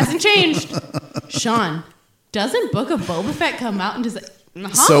yep, hasn't changed. "Sean, doesn't Book of Boba Fett come out in December?"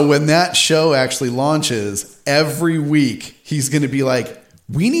 So when that show actually launches, every week he's going to be like,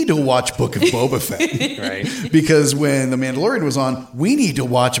 "We need to watch Book of Boba Fett." Right. Because when The Mandalorian was on, we need to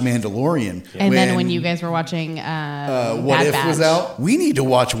watch Mandalorian. And then when you guys were watching What Bad If Batch was out, we need to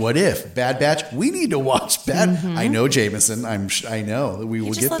watch What If. Bad Batch, we need to watch Bad. Mm-hmm. I know, Jameson. I know that we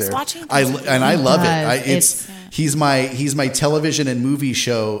will just get loves there. watching I love it. does. He's my television and movie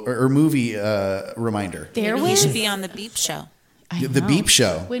show or movie reminder. He should be on the Beep Show. The Beep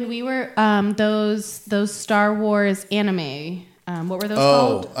Show. When we were those Star Wars anime, what were those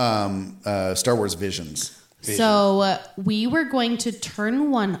called? Star Wars Visions. So we were going to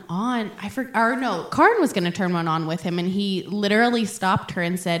turn one on. Karin was going to turn one on with him, and he literally stopped her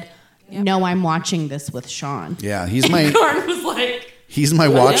and said, "No, I'm watching this with Sean." Yeah, he's my. Karin was like, "He's my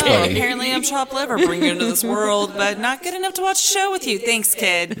watch buddy." Apparently, I'm chopped liver, bring you into this world, but not good enough to watch a show with you. Thanks,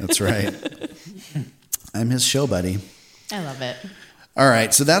 kid. That's right. I'm his show buddy. I love it. All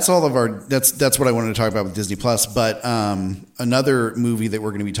right, so that's all of our. That's what I wanted to talk about with Disney Plus. But another movie that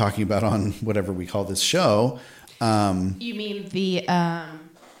we're going to be talking about on whatever we call this show. You mean the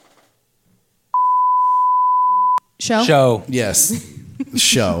show? Show. Yes.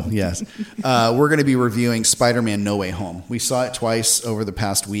 Show. Yes. We're going to be reviewing Spider-Man: No Way Home. We saw it twice over the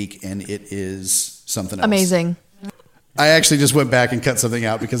past week, and it is something else. Amazing. I actually just went back and cut something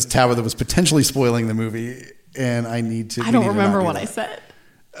out because Tabitha was potentially spoiling the movie. And I need to. I don't remember what I said.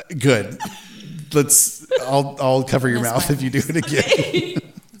 Good. I'll cover your mouth if you do it again.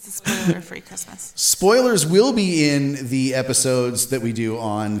 It's a spoiler-free Christmas. Spoilers will be in the episodes that we do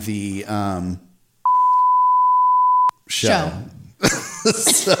on the show.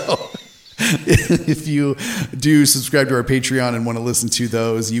 So if you do subscribe to our Patreon and want to listen to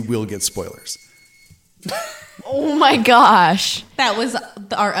those, you will get spoilers. Oh my gosh. That was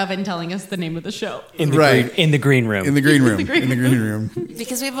our oven telling us the name of the show. In the green room. In the green room. In the green room.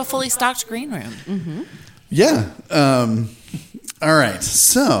 Because we have a fully stocked green room. Mm-hmm. Yeah. All right.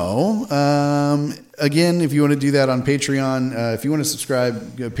 So, again, if you want to do that on Patreon, if you want to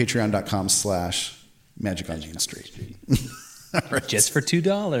subscribe, go to patreon.com/Magic on Main Street. All right. Just for $2.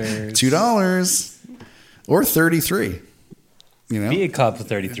 $2 or $33. You know? Be a club for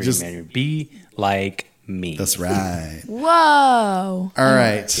 33, man. Be like me. That's right. Whoa. All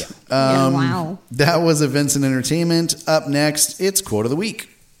right. Wow. That was Events and Entertainment. Up next, it's Quote of the Week.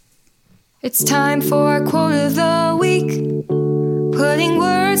 It's time for Quote of the Week. Putting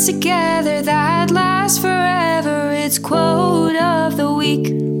words together that last forever. It's Quote of the Week.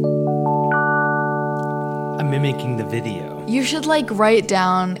 I'm mimicking the video. You should write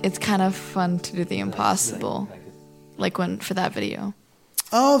down. It's kind of fun to do the impossible. For that video.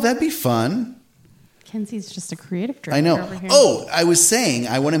 Oh, that'd be fun. Kenzie's just a creative director. I know. Over here. Oh, I was saying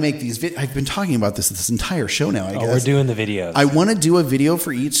I want to make these. I've been talking about this entire show now. I guess we're doing the videos. I want to do a video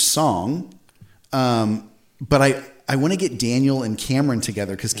for each song, but I want to get Daniel and Cameron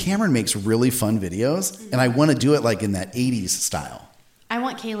together because Cameron makes really fun videos, and I want to do it in that 80s style. I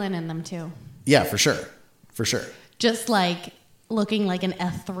want Kaylin in them too. Yeah, for sure. For sure. Just looking like an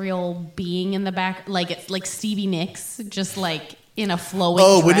ethereal being in the back, it's like Stevie Nicks, just in a flowing.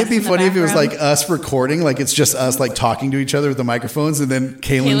 Oh, wouldn't it be dress in the funny if it was background. like us recording, like it's just us like talking to each other with the microphones, and then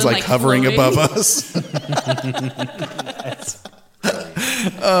Kaylin's Kaylin, like like, hovering floating. above us?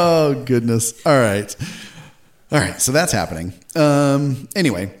 Oh goodness! All right, so that's happening.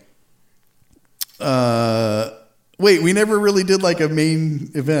 Anyway, wait, we never really did like a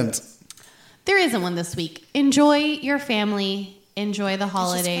main event. There isn't one this week. Enjoy your family. Enjoy the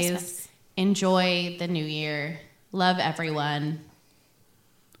holidays. Enjoy the new year. Love everyone.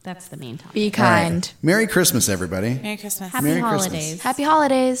 That's the main topic. Be All kind. right. Merry Christmas, everybody. Merry Christmas. Happy Merry holidays. Christmas. Happy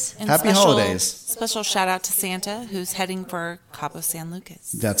holidays. And Happy holidays. Special shout out to Santa, who's heading for Cabo San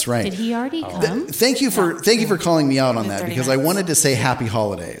Lucas. That's right. Did he already come? Thank you for calling me out on that, 30 because I minutes. wanted to say happy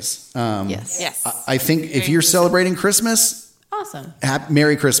holidays. Yes. Yes. I think if you're celebrating Christmas, Awesome.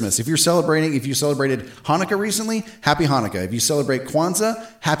 Merry Christmas. If you celebrated Hanukkah recently, Happy Hanukkah. If you celebrate Kwanzaa,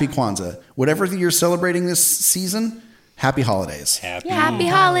 Happy Kwanzaa. Whatever you're celebrating this season, Happy holidays. Happy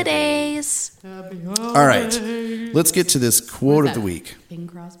holidays. All right, let's get to this quote of the week. Bing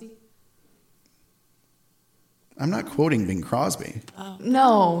Crosby? I'm not quoting Bing Crosby.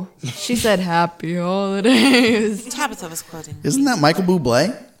 No, she said happy holidays. Tabitha was quoting. Isn't that Michael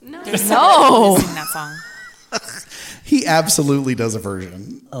Bublé? There's No. sing that song. He absolutely does a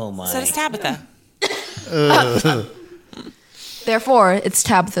version. Oh my. So does Tabitha. Therefore, it's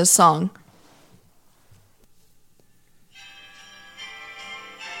Tabitha's song.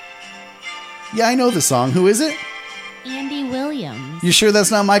 Yeah, I know the song. Who is it? Andy Williams. You sure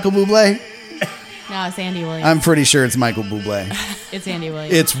that's not Michael Bublé? No, it's Andy Williams. I'm pretty sure it's Michael Bublé. It's Andy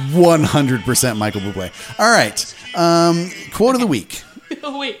Williams. It's 100% Michael Bublé. All right. Quote of the week.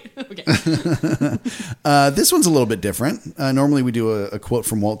 Oh, wait. Okay. This one's a little bit different. Normally we do a quote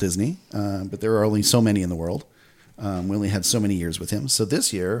from Walt Disney, but there are only so many in the world. We only had so many years with him. So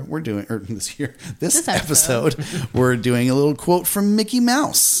this episode, we're doing a little quote from Mickey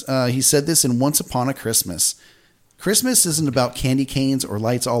Mouse. He said this in Once Upon a Christmas. Christmas isn't about candy canes or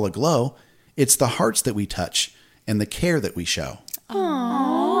lights all aglow. It's the hearts that we touch and the care that we show.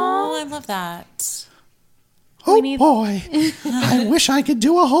 Oh, I love that. Oh boy, I wish I could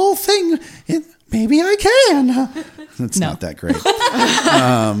do a whole thing. Maybe I can. It's not that great.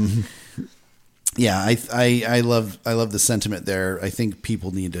 Yeah, I love the sentiment there. I think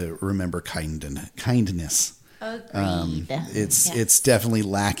people need to remember kindness. Agreed. It's definitely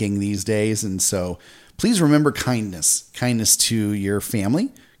lacking these days, and so please remember kindness. Kindness to your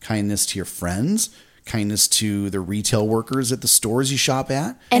family, kindness to your friends, kindness to the retail workers at the stores you shop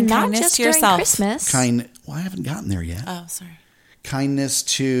at. And not kindness just to during yourself. Christmas. Well, I haven't gotten there yet. Oh, sorry. Kindness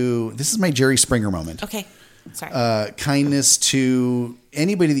to, this is my Jerry Springer moment. Okay. Sorry. Kindness to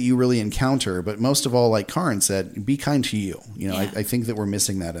anybody that you really encounter, but most of all, like Karin said, be kind to you. You know, Yeah. I think that we're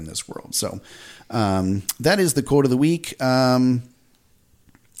missing that in this world. So that is the quote of the week. And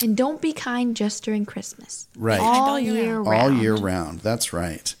don't be kind just during Christmas. Right. All year round. All year round. That's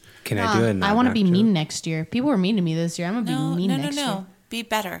right. Can I do it? I want to be mean next year. People were mean to me this year. I'm going to be mean next year. No. Be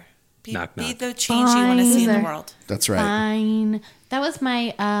better. Knock, Be knock. the change you want to see in the world. That's right. Fine. That was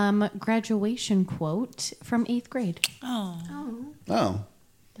my graduation quote from 8th grade. Oh. Oh.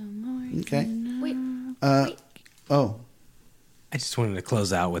 Okay. Wait. Oh. I just wanted to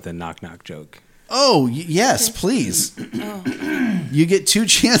close out with a knock knock joke. Oh, yes, please. You get 2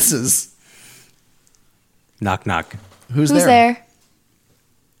 chances. Knock knock. Who's Who's there?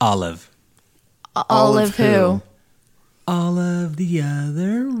 Olive. Olive who? All of the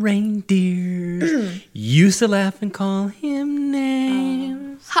other reindeers used to laugh and call him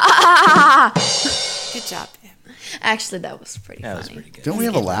names. Good job. Actually, that was pretty funny. That was pretty good. Don't we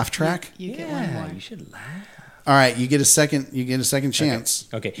have a laugh track? You get one more. You should laugh. All right, you get a second chance.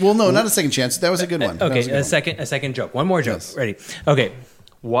 Okay. Well, no, not a second chance. That was a good one. That Okay, was a good one. a second joke. One more joke. Yes. Ready? Okay.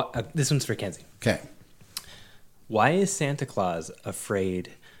 What? This one's for Kenzie. Okay. Why is Santa Claus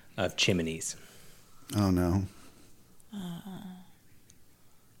afraid of chimneys? Oh no.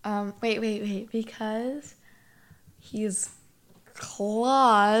 Wait. Because he's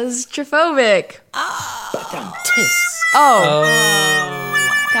claustrophobic. Oh.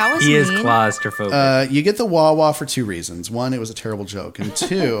 That was He is mean. claustrophobic. You get the wah-wah for 2 reasons. One, it was a terrible joke, and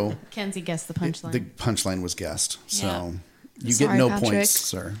 2, Kenzie guessed the punchline. the punchline was guessed. So Yeah. you Sorry, get no Patrick. points,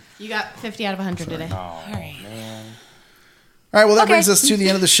 sir. You got 50 out of 100 today. All right. All right, well, that Okay. brings us to the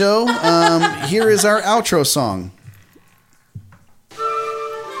end of the show. Here is our outro song.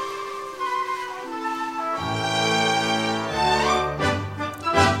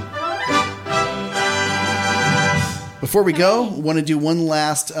 Before we go, want to do one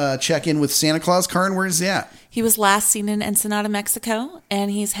last check-in with Santa Claus. Karin, where is he at? He was last seen in Ensenada, Mexico,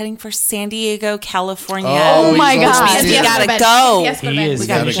 and he's heading for San Diego, California. Oh my God. Which means we gotta go. He is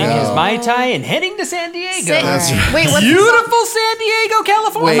finishing his Mai Tai and heading to San Diego. That's right. Wait, what's Beautiful San Diego,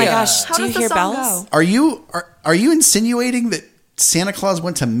 California. Wait, Oh my gosh, How do you does the hear song bells? go? Are you insinuating that Santa Claus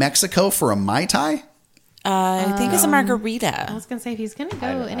went to Mexico for a Mai Tai? I think it's a I margarita. was gonna say if he's gonna go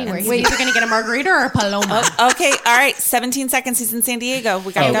anywhere, he's either gonna get a margarita or a paloma. Okay, all right. 17 seconds. He's in San Diego.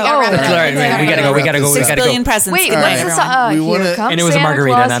 We gotta go. All right, we gotta go. 6 billion presents. Wait, Good night, what's the everyone. song? Here comes And it was a Santa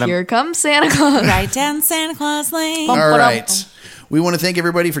margarita, Claus. not a- Here comes Santa Claus. Right down Santa Claus Lane. All right. We want to thank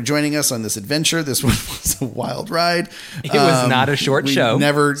everybody for joining us on this adventure. This was a wild ride. It was not a short we show.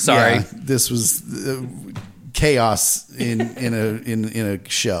 Sorry, this was chaos in a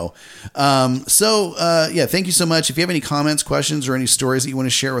show. Thank you so much. If you have any comments, questions, or any stories that you want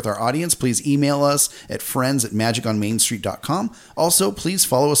to share with our audience, please email us at friends@magiconmainstreet.com. Also, please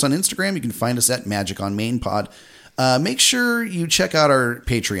follow us on Instagram. You can find us at magiconmainpod. Make sure you check out our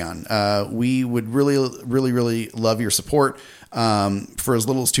Patreon. We would really love your support. For as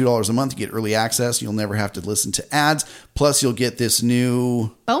little as $2 a month, you get early access. You'll never have to listen to ads. Plus, you'll get this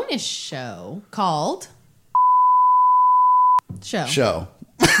new Bonus show called show.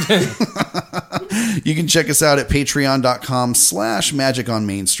 You can check us out at patreon.com/Magic on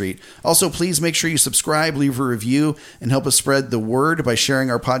Main Street. Also, please make sure you subscribe, leave a review, and help us spread the word by sharing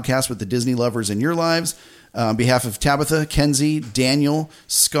our podcast with the Disney lovers in your lives. On behalf of Tabitha, Kenzie, Daniel,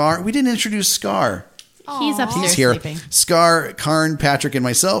 Scar. We didn't introduce Scar. He's upstairs He's here. sleeping. Scar, Karn, Patrick, and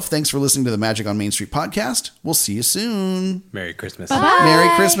myself. Thanks for listening to the Magic on Main Street podcast. We'll see you soon. Merry Christmas. Bye-bye. Merry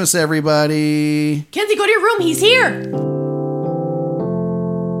Christmas, everybody. Kenzie, go to your room. He's here.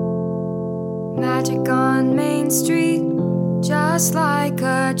 Magic on Main Street, just like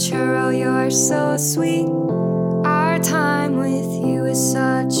a churro, you're so sweet. Our time with you is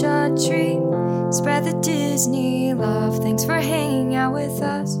such a treat. Spread the Disney love. Thanks for hanging out with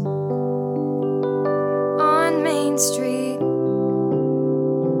us on Main Street.